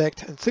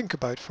inspect and think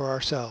about for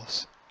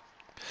ourselves.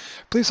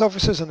 Police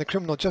officers and the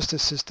criminal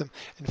justice system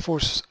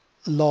enforce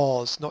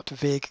laws, not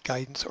vague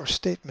guidance or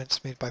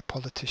statements made by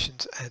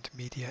politicians and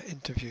media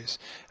interviews,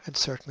 and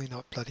certainly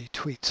not bloody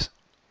tweets.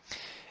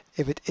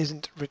 If it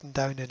isn't written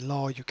down in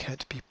law, you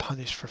can't be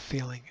punished for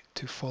failing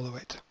to follow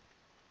it.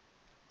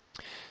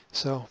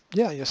 So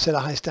yeah, you set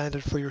a high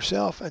standard for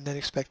yourself and then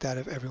expect that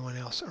of everyone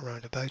else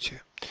around about you.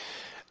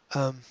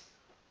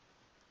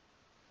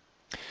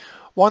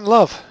 One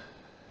love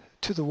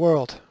to the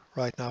world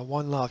right now.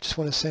 One love. Just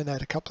want to send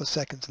out a couple of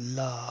seconds of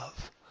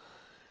love.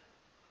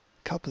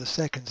 Couple of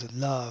seconds of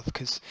love,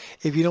 because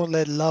if you don't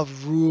let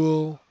love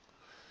rule,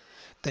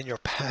 then your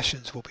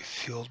passions will be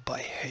fueled by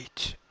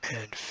hate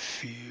and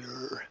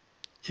fear.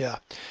 Yeah.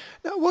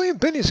 Now, William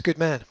Binney is a good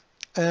man,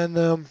 and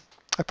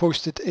I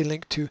posted a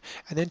link to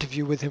an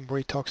interview with him where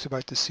he talks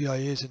about the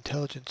CIA's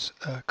intelligence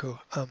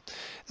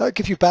that'll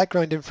give you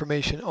background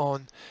information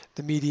on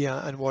the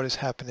media and what is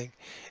happening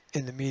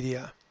in the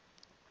media.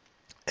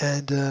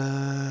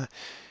 And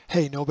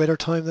hey, no better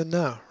time than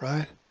now,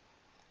 right?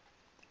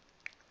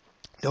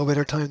 No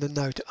better time than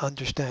now to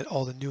understand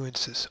all the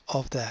nuances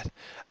of that.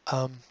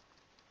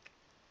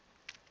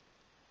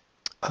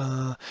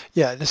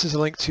 Yeah, this is a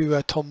link to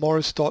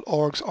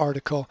tommorris.org's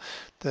article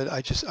that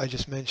I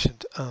just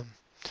mentioned,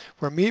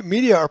 where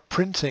media are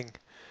printing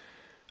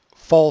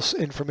false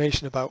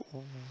information about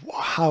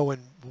how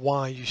and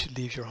why you should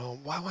leave your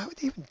home. Why would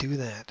they even do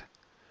that?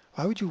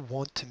 Why would you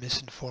want to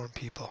misinform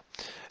people?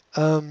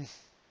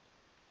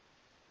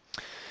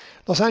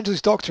 Los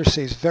Angeles doctor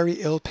says very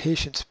ill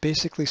patients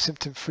basically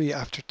symptom-free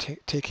after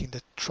taking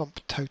the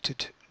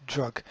Trump-touted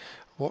drug.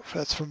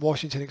 That's from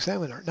Washington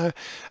Examiner. Now,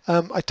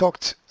 I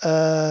talked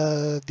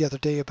the other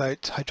day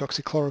about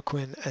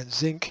hydroxychloroquine and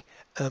zinc.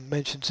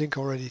 Mentioned zinc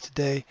already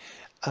today.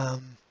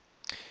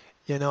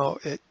 You know,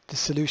 the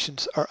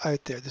solutions are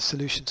out there. The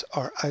solutions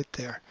are out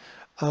there.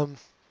 Now,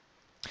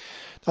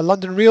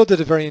 London Real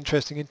did a very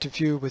interesting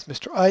interview with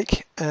Mr.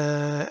 Ike,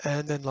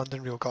 and then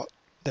London Real got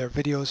their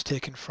videos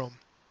taken from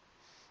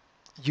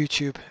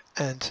YouTube,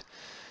 and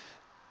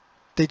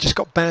they just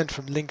got banned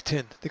from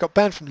LinkedIn. They got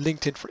banned from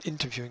LinkedIn for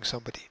interviewing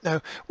somebody.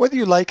 Now, whether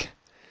you like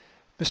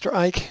Mr.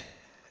 Ike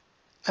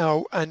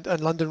and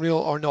London Real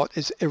or not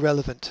is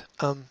irrelevant.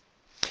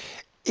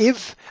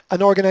 If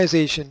an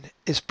organization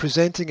is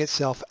presenting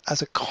itself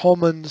as a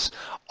commons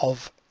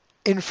of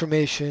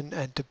information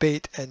and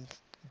debate and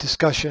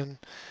discussion,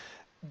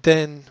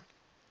 then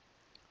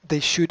they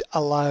should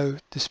allow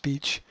the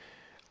speech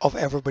of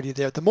everybody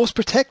there. The most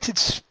protected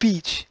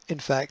speech, in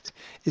fact,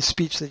 is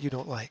speech that you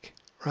don't like,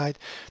 right?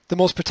 The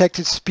most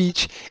protected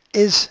speech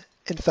is,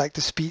 in fact,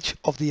 the speech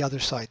of the other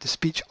side, the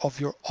speech of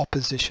your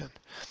opposition.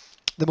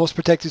 The most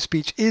protected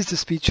speech is the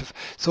speech of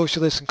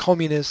socialists and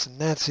communists and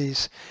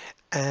Nazis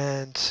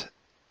and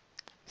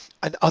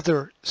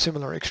other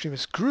similar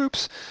extremist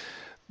groups,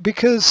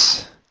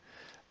 because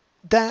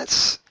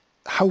that's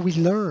how we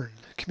learn.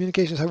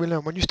 Communication is how we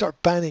learn. When you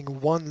start banning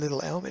one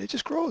little element, it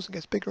just grows and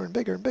gets bigger and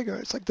bigger and bigger.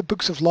 It's like the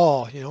books of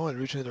law, you know,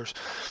 originally there's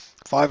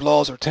 5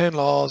 laws or 10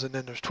 laws, and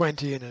then there's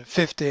 20, and then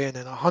 50, and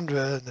then 100,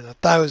 and then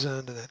 1,000,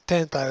 and then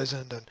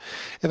 10,000, and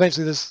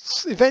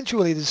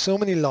eventually there's so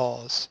many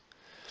laws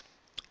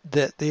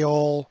that they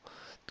all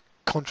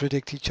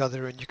contradict each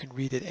other, and you can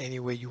read it any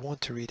way you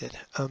want to read it.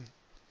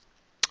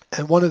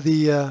 And one of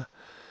the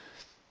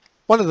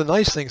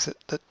nice things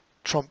that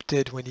Trump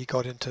did when he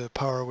got into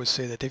power was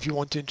say that if you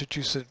want to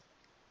introduce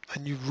a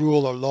new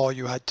rule or law,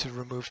 you had to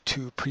remove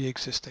 2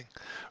 pre-existing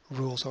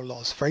rules or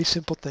laws. Very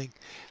simple thing,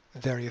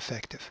 very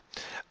effective.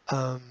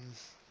 And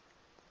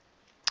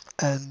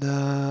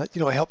you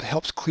know, it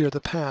helps clear the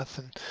path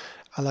and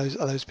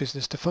allows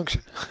business to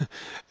function.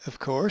 Of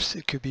course,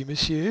 it could be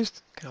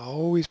misused, can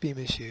always be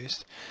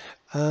misused.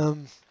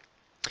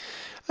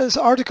 This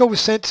article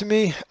was sent to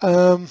me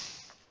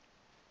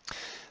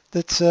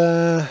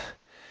that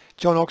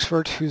John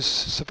Oxford, who's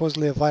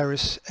supposedly a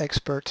virus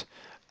expert,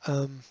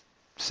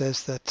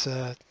 says that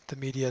the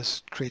media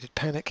has created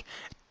panic,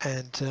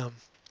 and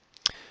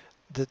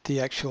that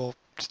the actual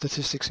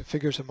statistics and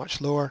figures are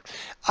much lower.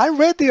 I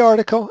read the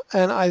article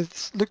and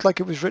it looked like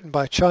it was written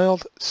by a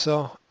child,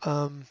 so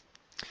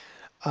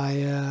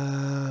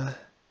I'd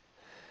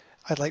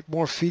like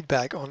more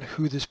feedback on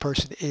who this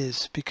person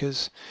is,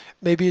 because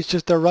maybe it's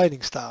just their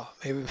writing style.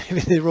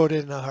 Maybe they wrote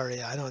it in a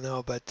hurry. I don't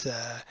know, but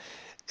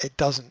it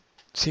doesn't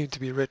seem to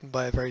be written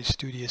by a very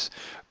studious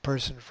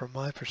person from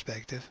my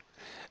perspective.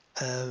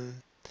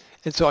 And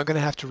so I'm going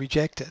to have to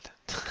reject it.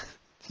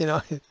 You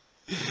know,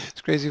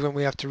 it's crazy when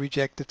we have to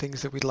reject the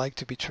things that we'd like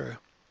to be true.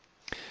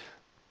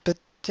 But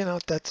you know,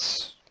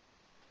 that's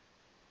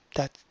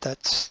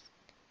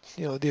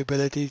you know, the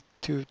ability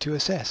to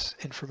assess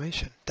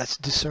information. That's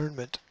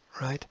discernment,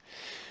 right?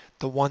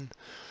 The one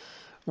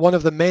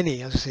of the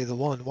many, as I say, the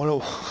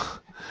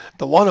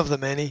one of the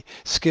many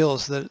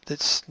skills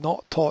that's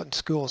not taught in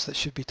schools that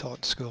should be taught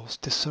in schools.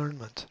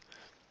 Discernment.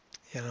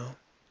 You know,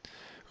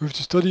 we're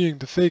just studying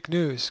the fake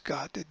news.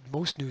 God,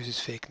 most news is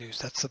fake news.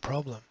 That's the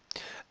problem.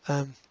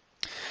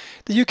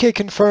 The UK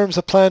confirms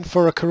a plan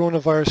for a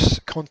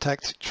coronavirus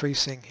contact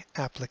tracing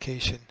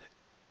application.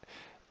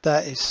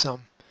 That is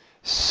some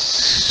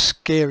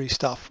scary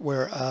stuff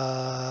where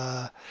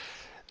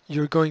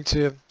you're going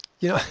to,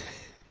 you know,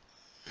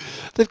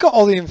 they've got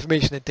all the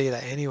information and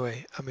data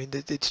anyway. I mean,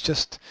 it's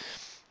just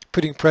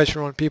putting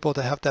pressure on people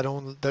to have their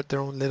own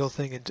little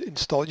thing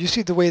installed. You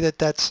see the way that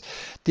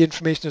the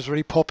information is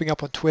already popping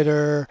up on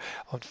Twitter,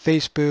 on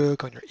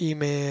Facebook, on your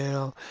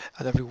email,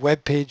 on every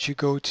web page you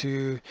go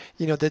to.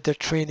 You know, that they're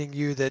training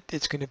you that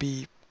it's going to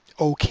be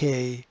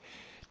okay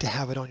to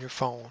have it on your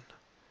phone.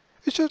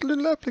 It's just a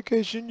little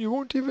application. You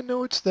won't even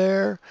know it's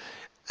there.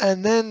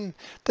 And then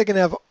they're going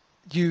to have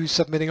you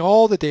submitting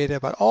all the data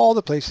about all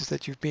the places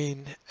that you've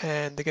been,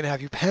 and they're going to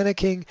have you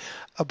panicking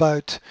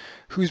about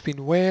who's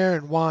been where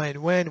and why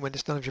and when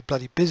it's none of your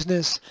bloody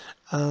business.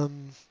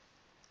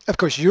 Of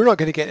course, you're not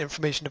going to get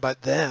information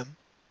about them.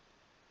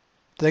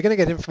 They're going to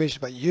get information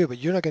about you, but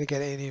you're not going to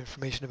get any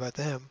information about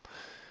them.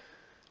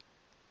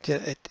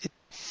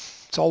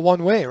 It's all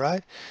one way,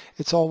 right?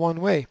 It's all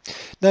one way.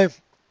 Now,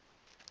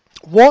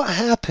 what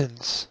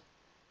happens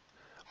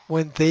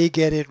when they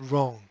get it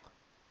wrong?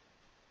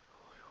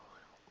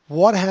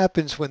 What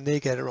happens when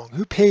they get it wrong?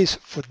 Who pays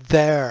for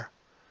their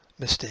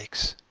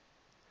mistakes?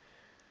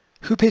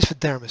 Who pays for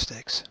their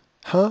mistakes?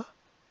 Huh?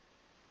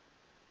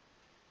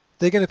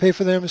 They going to pay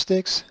for their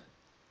mistakes?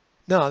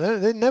 No,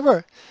 they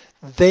never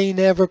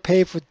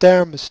pay for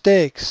their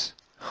mistakes.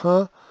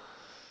 Huh?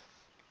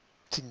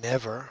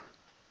 Never.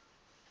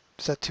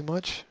 Is that too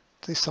much?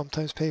 Do they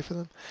sometimes pay for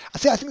them? I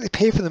think they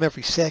pay for them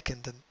every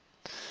second, and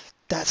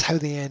that's how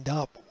they end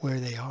up where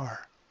they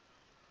are.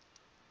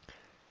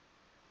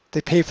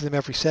 They pay for them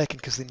every second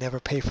because they never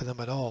pay for them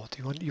at all.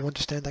 Do you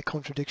understand that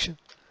contradiction?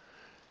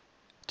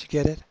 Do you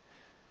get it?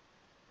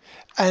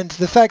 And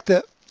the fact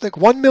that like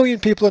 1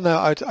 million people are now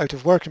out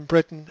of work in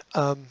Britain.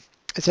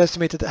 It's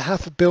estimated that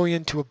 500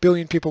 million to 1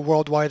 billion people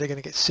worldwide are going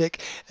to get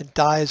sick and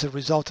die as a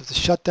result of the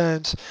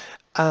shutdowns.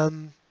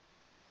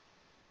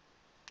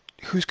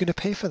 Who's going to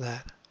pay for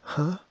that?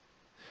 Huh?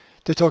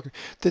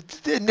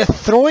 They're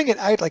throwing it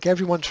out like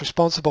everyone's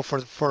responsible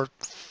for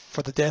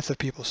the death of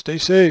people. Stay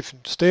safe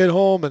and stay at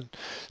home and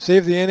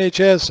save the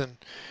NHS, and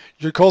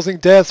you're causing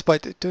deaths by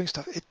doing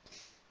stuff.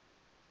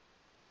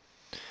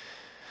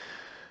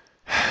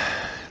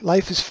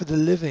 Life is for the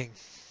living,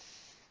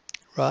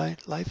 right?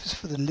 Life is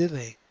for the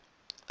living.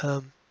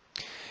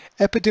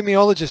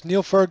 Epidemiologist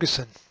Neil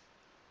Ferguson,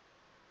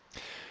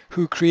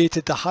 who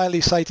created the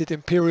highly cited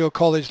Imperial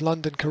College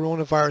London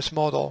coronavirus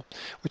model,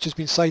 which has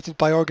been cited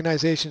by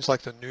organizations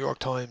like the New York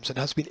Times and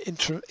has been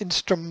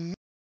instrumental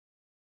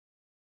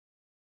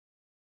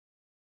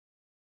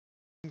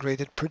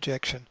graded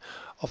projection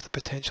of the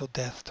potential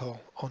death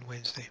toll on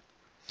Wednesday.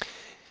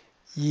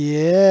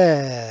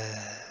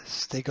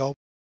 Yes, they got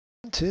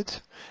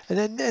wanted.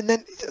 And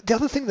then the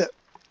other thing that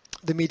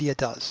the media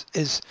does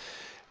is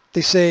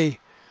they say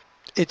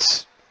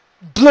it's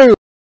blue.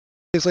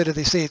 Days later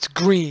they say it's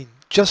green,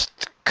 just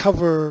to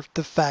cover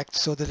the fact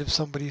so that if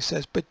somebody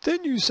says, but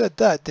then you said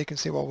that, they can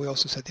say, well, we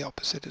also said the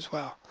opposite as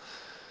well.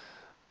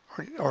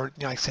 Or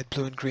you know, I said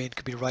blue and green,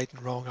 could be right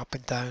and wrong, up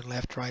and down,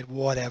 left, right,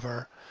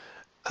 whatever.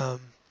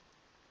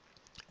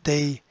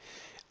 They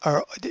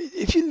are,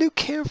 if you look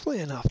carefully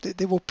enough,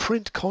 they will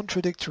print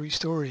contradictory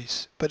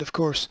stories. But of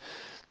course,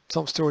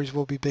 some stories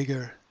will be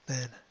bigger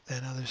than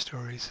other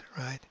stories,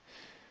 right?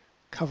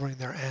 Covering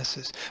their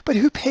asses. But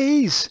who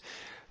pays?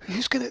 Are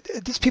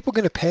these people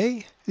going to pay?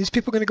 Are these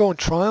people going to go on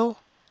trial?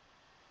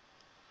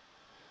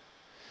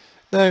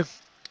 Now,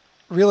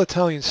 real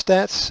Italian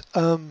stats.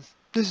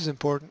 This is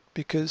important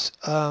because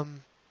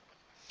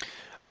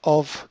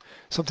of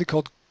something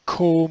called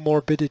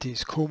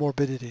comorbidities.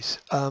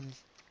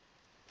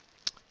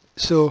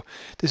 So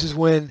this is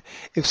when,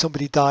 if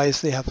somebody dies,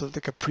 they have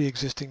like a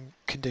pre-existing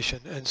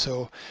condition, and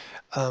so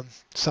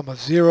some have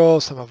 0,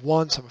 some have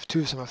 1, some have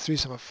 2, some have 3,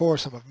 some have 4,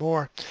 some have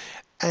more,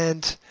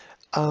 and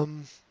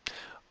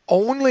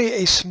only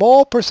a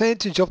small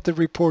percentage of the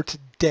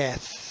reported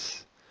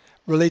deaths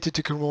related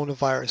to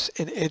coronavirus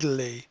in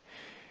Italy,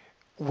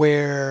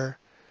 where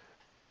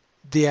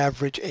the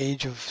average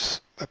age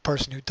of a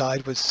person who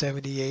died was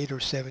 78 or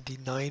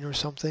 79 or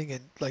something,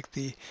 and like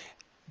the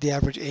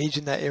average age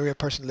in that area a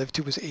person lived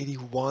to was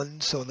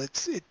 81, so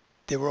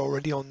they were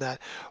already on that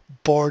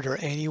border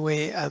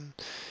anyway.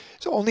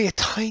 So only a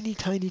tiny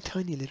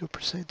little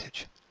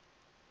percentage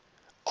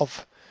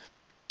of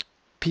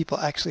people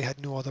actually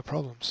had no other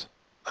problems.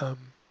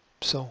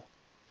 So,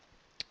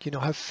 you know,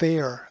 how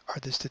fair are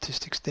the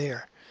statistics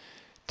there?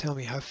 Tell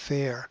me, how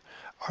fair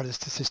are the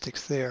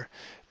statistics there?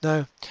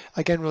 Now,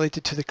 again,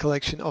 related to the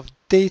collection of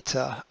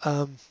data,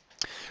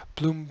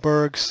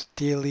 Bloomberg's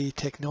daily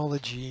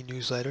technology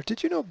newsletter.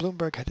 Did you know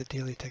Bloomberg had a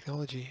daily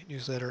technology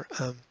newsletter?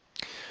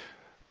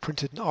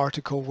 Printed an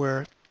article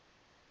where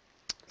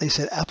they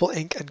said Apple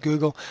Inc. and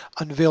Google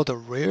unveiled a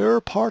rare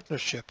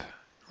partnership.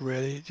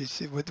 Really?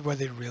 Were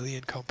they really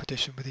in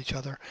competition with each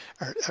other?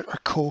 Are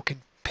Coke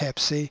and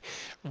Pepsi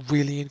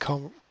really in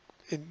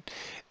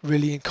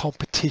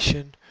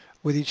competition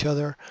with each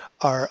other?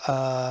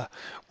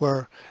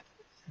 Were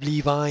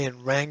Levi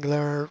and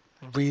Wrangler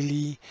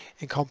really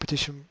in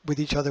competition with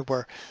each other?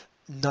 Were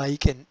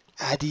Nike and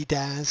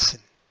Adidas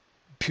and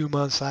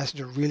Puma and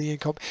Slazenger really in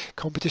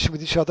competition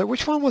with each other?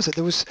 Which one was it?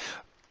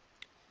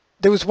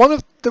 There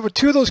were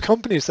two of those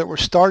companies that were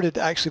started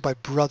actually by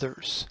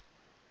brothers.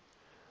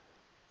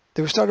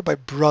 They were started by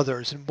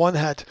brothers, and one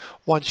had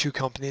one shoe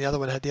company, the other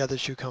one had the other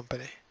shoe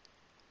company.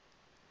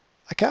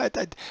 I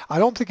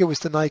don't think it was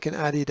the Nike and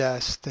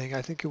Adidas thing.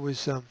 I think it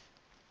was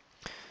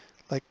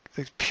like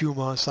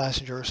Puma and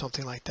Slazenger or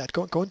something like that.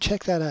 Go and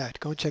check that out.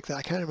 Go and check that.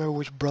 I can't remember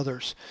which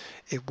brothers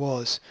it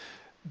was,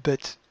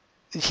 but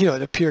you know,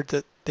 it appeared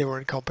that they were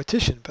in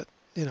competition. But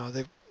you know,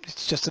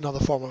 it's just another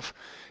form of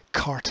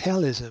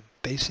cartelism,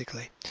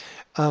 basically.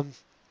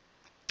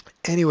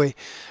 Anyway,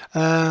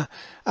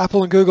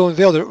 Apple and Google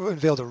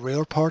unveiled a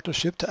rare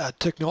partnership to add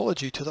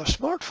technology to their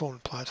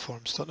smartphone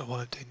platforms. Don't know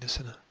why I'm doing this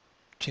in a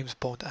James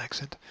Bond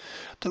accent.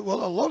 That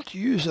will alert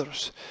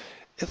users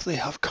if they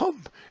have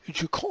come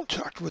into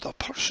contact with a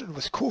person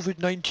with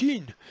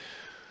COVID-19.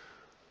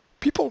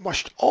 People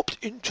must opt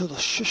into the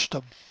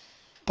system,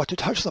 but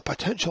it has the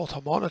potential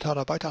to monitor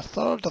about a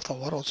third of the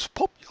world's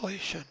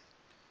population.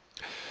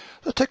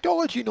 The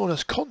technology known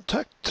as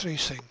contact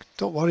tracing,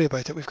 don't worry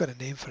about it, we've got a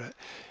name for it,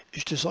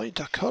 is designed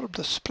to curb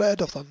the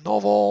spread of the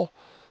novel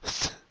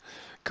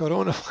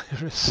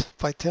coronavirus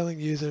by telling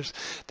users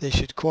they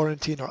should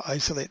quarantine or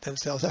isolate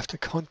themselves after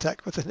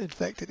contact with an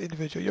infected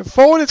individual. Your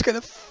phone is going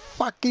to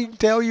fucking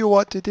tell you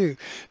what to do.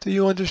 Do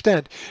you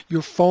understand?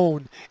 Your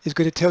phone is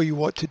going to tell you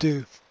what to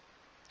do.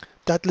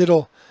 That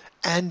little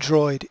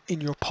Android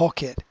in your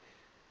pocket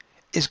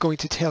is going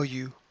to tell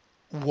you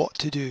what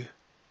to do.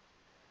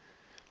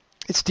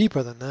 It's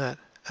deeper than that,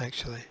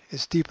 actually.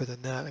 It's deeper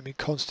than that. I mean,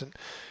 constant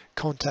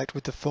contact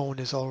with the phone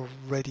is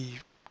already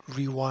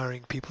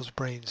rewiring people's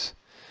brains.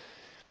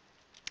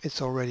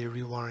 It's already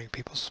rewiring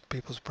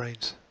people's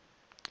brains.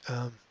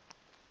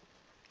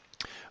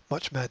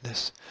 Much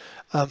madness.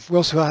 We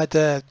also had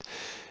the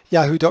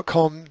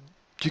Yahoo.com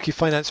UK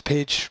Finance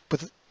page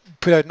put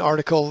out an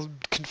article,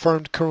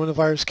 confirmed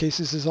coronavirus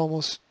cases is an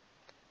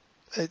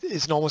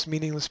almost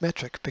meaningless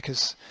metric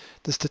because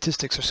the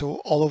statistics are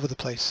so all over the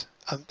place.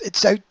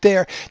 It's out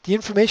there. The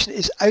information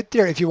is out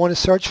there if you want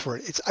to search for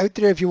it. It's out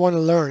there if you want to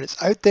learn.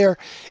 It's out there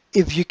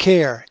if you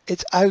care.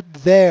 It's out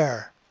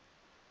there.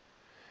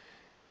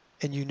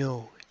 And you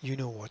know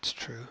what's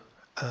true.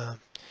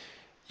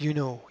 You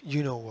know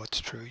what's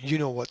true. You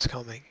know what's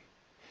coming.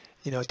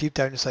 You know, deep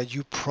down inside,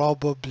 you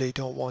probably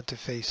don't want to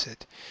face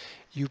it.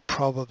 You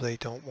probably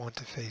don't want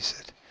to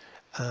face it.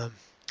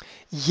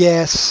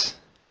 Yes,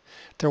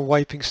 they're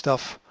wiping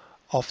stuff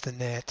off the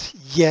net.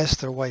 Yes,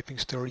 they're wiping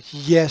stories.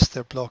 Yes,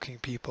 they're blocking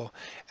people,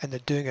 and they're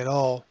doing it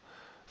all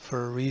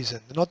for a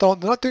reason. They're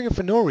not doing it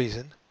for no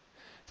reason.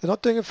 They're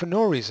not doing it for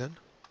no reason.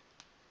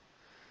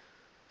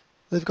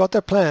 They've got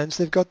their plans.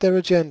 They've got their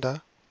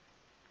agenda.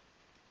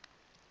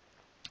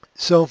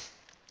 So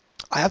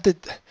I have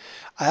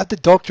the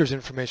doctor's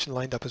information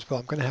lined up as well.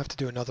 I'm going to have to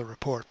do another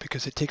report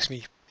because it takes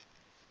me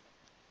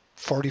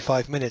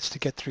 45 minutes to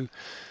get through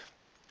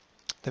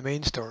the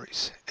main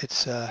stories.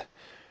 It's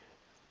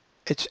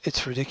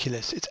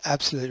ridiculous. It's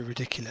absolutely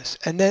ridiculous.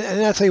 And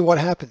then I'll tell you what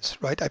happens,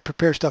 right? I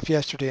prepare stuff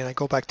yesterday and I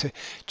go back to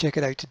check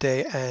it out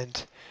today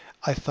and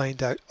I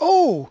find out,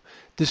 oh,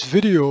 this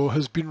video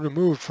has been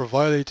removed for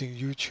violating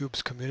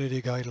YouTube's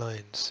community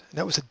guidelines. And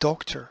that was a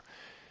doctor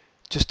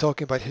just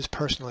talking about his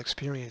personal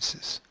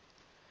experiences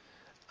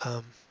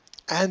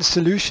and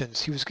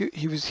solutions.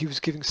 He was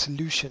giving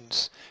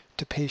solutions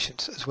to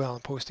patients as well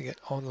and posting it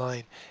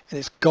online, and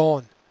it's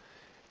gone.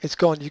 It's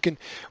gone. You can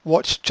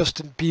watch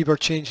Justin Bieber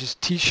change his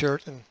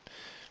t-shirt and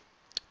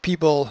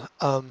people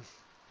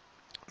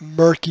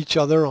murk each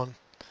other on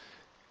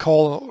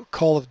Call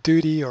of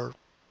Duty or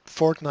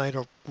Fortnite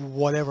or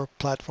whatever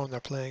platform they're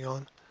playing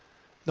on.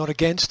 Not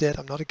against it.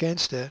 I'm not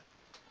against it.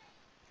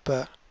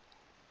 But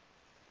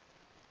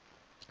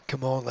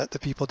come on, let the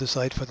people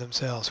decide for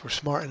themselves. We're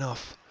smart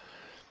enough.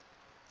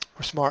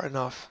 We're smart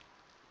enough.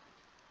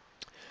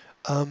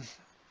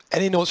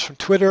 Any notes from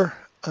Twitter?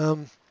 A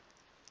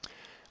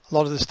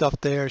lot of the stuff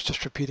there is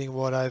just repeating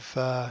what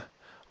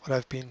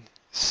I've been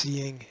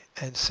seeing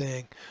and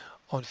saying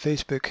on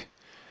Facebook,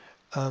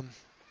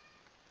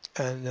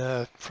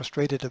 and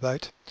frustrated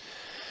about.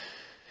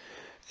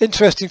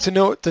 Interesting to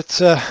note that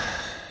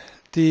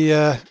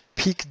the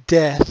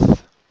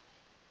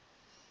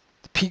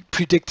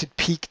predicted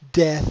peak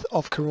death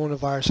of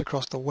coronavirus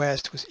across the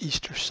West was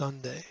Easter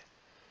Sunday.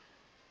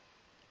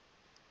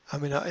 I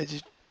mean,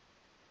 as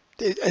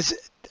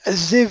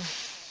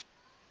if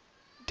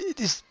it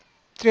is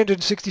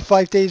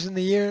 365 days in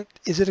the year.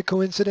 Is it a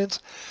coincidence?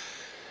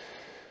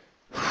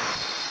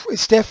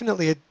 It's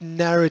definitely a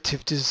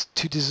narrative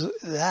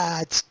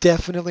it's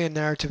definitely a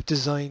narrative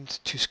designed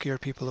to scare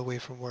people away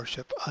from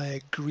worship. I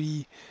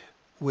agree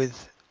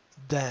with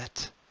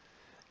that.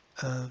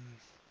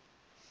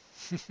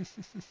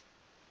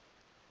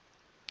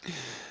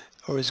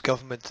 Or is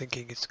government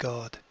thinking it's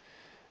God?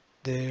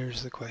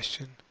 There's the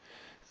question.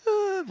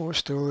 More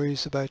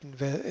stories about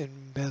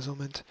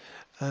embezzlement.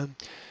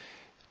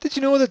 Did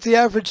you know that the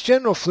average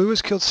general flu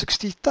has killed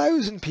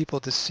 60,000 people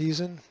this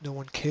season? No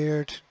one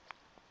cared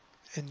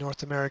in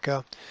North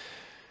America.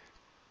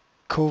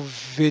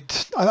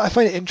 COVID, I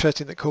find it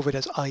interesting that COVID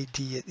has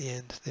ID at the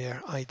end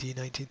there.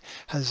 ID-19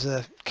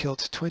 has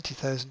killed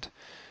 20,000.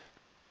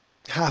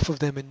 Half of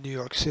them in New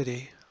York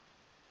City.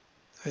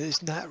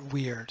 Isn't that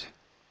weird?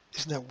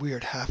 Isn't that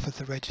weird? Half of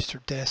the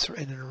registered deaths are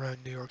in and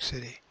around New York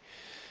City.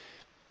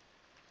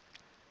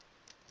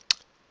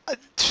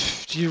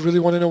 Do you really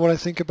want to know what I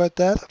think about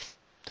that?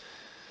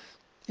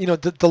 You know,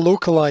 the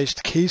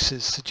localized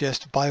cases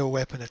suggest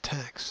bioweapon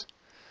attacks.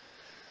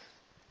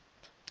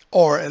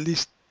 Or at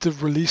least the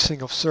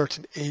releasing of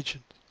certain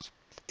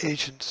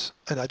agents,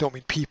 and I don't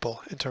mean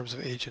people in terms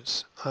of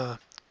agents, I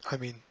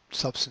mean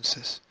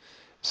substances.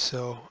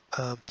 So,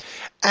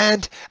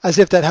 and as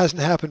if that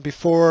hasn't happened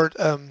before,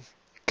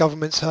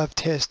 governments have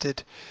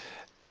tested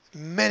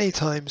many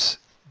times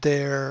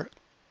their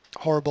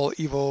horrible,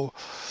 evil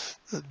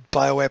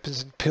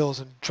bioweapons and pills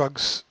and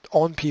drugs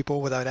on people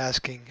without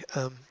asking.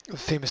 A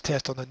famous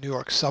test on the New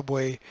York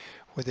subway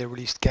where they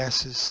released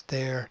gases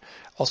there.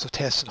 Also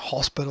tests in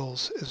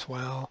hospitals as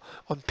well,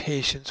 on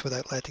patients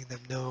without letting them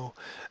know.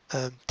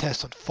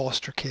 Tests on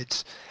foster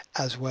kids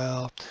as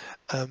well.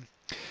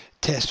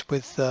 Tests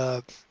with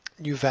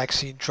new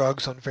vaccine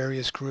drugs on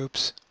various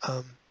groups.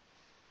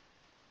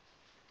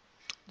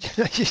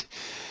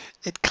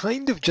 It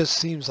kind of just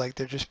seems like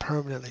they're just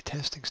permanently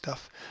testing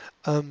stuff.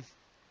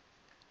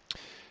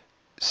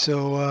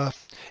 So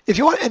if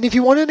you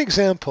want an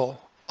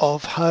example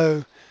of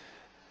how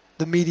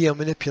the media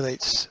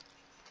manipulates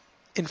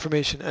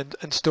information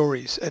and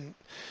stories, and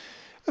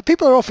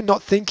people are often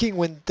not thinking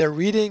when they're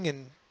reading,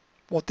 and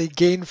what they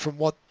gain from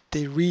what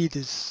they read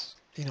is,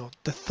 you know,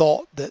 the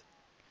thought that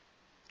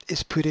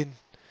is put in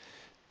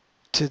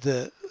to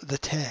the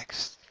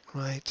text,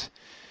 right?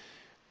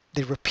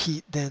 They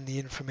repeat then the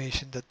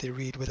information that they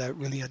read without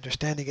really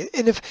understanding it.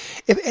 And if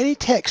any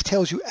text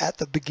tells you at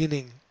the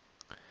beginning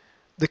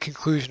the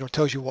conclusion or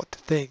tells you what to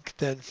think,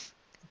 then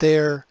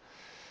they're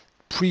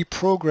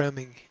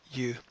pre-programming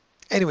you.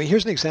 Anyway,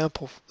 here's an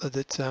example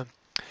that I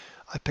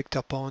picked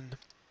up on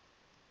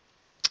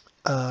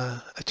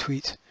a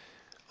tweet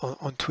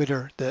on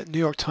Twitter that New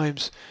York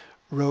Times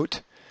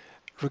wrote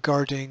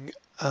regarding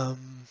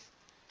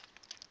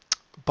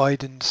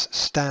Biden's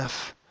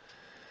staff.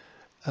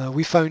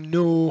 We found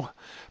no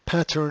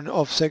pattern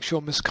of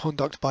sexual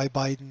misconduct by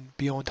Biden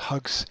beyond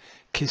hugs,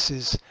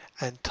 kisses,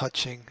 and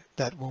touching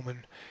that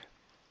woman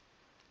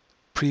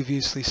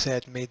previously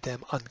said made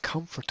them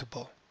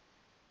uncomfortable.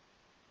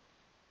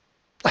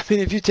 I mean,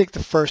 if you take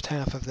the first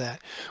half of that,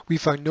 we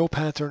found no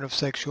pattern of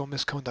sexual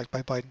misconduct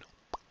by Biden.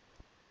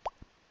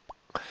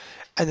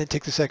 And then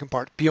take the second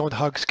part, beyond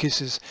hugs,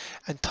 kisses,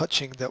 and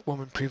touching that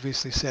woman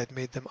previously said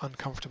made them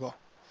uncomfortable.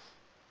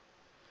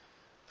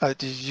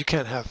 You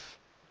can't have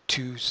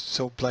two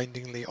so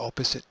blindingly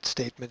opposite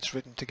statements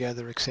written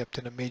together except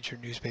in a major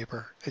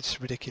newspaper.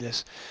 It's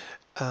ridiculous.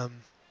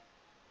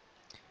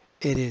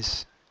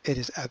 It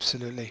is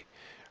absolutely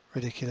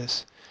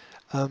ridiculous.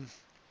 And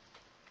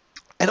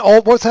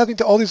what's happening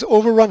to all these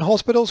overrun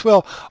hospitals?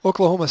 Well,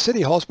 Oklahoma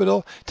City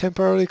Hospital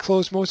temporarily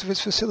closed most of its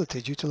facility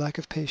due to lack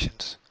of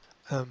patients.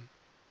 That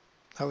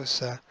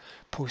was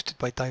posted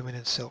by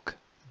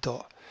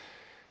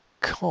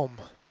diamondandsilk.com.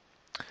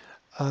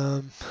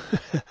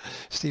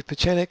 Steve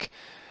Pachenik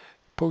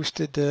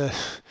posted,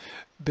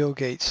 Bill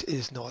Gates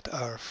is not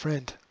our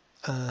friend.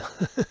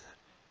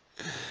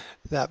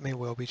 That may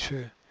well be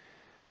true.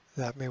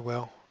 That may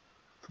well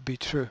be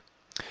true.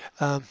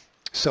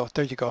 So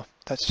there you go.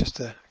 That's just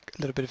a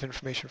little bit of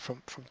information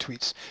from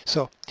tweets.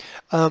 So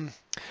I'm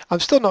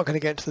still not going to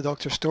get into the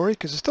doctor's story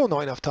because there's still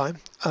not enough time.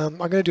 I'm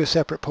going to do a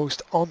separate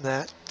post on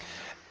that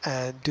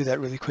and do that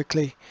really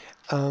quickly.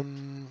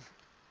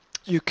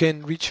 You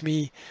can reach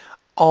me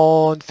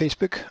on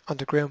Facebook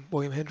under Graham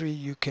William Hendry.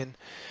 You can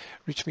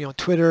reach me on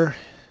Twitter.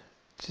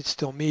 It's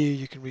still me.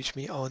 You can reach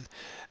me on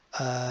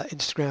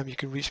Instagram. You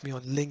can reach me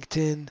on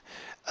LinkedIn.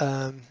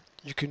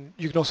 You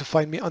can also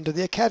find me under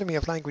the Academy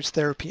of Language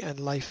Therapy and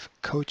Life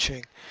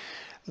Coaching.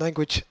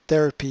 Language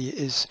therapy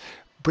is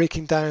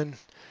breaking down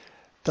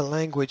the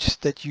language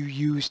that you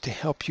use to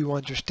help you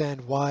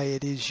understand why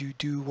it is you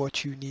do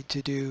what you need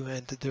to do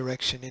and the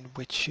direction in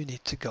which you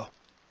need to go.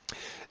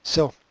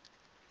 So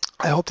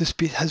I hope this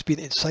has been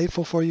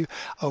insightful for you.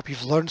 I hope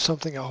you've learned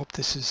something. I hope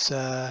this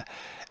has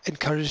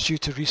encouraged you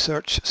to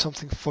research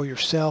something for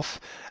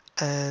yourself,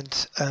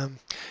 and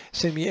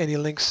send me any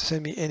links,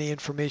 send me any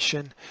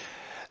information,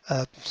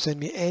 send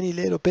me any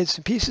little bits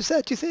and pieces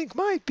that you think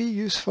might be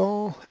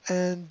useful,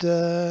 and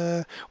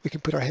we can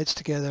put our heads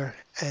together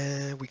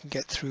and we can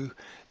get through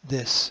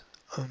this.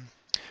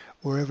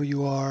 Wherever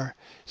you are,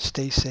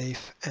 stay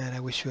safe, and I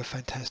wish you a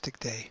fantastic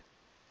day.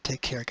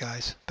 Take care,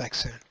 guys. Back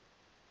soon.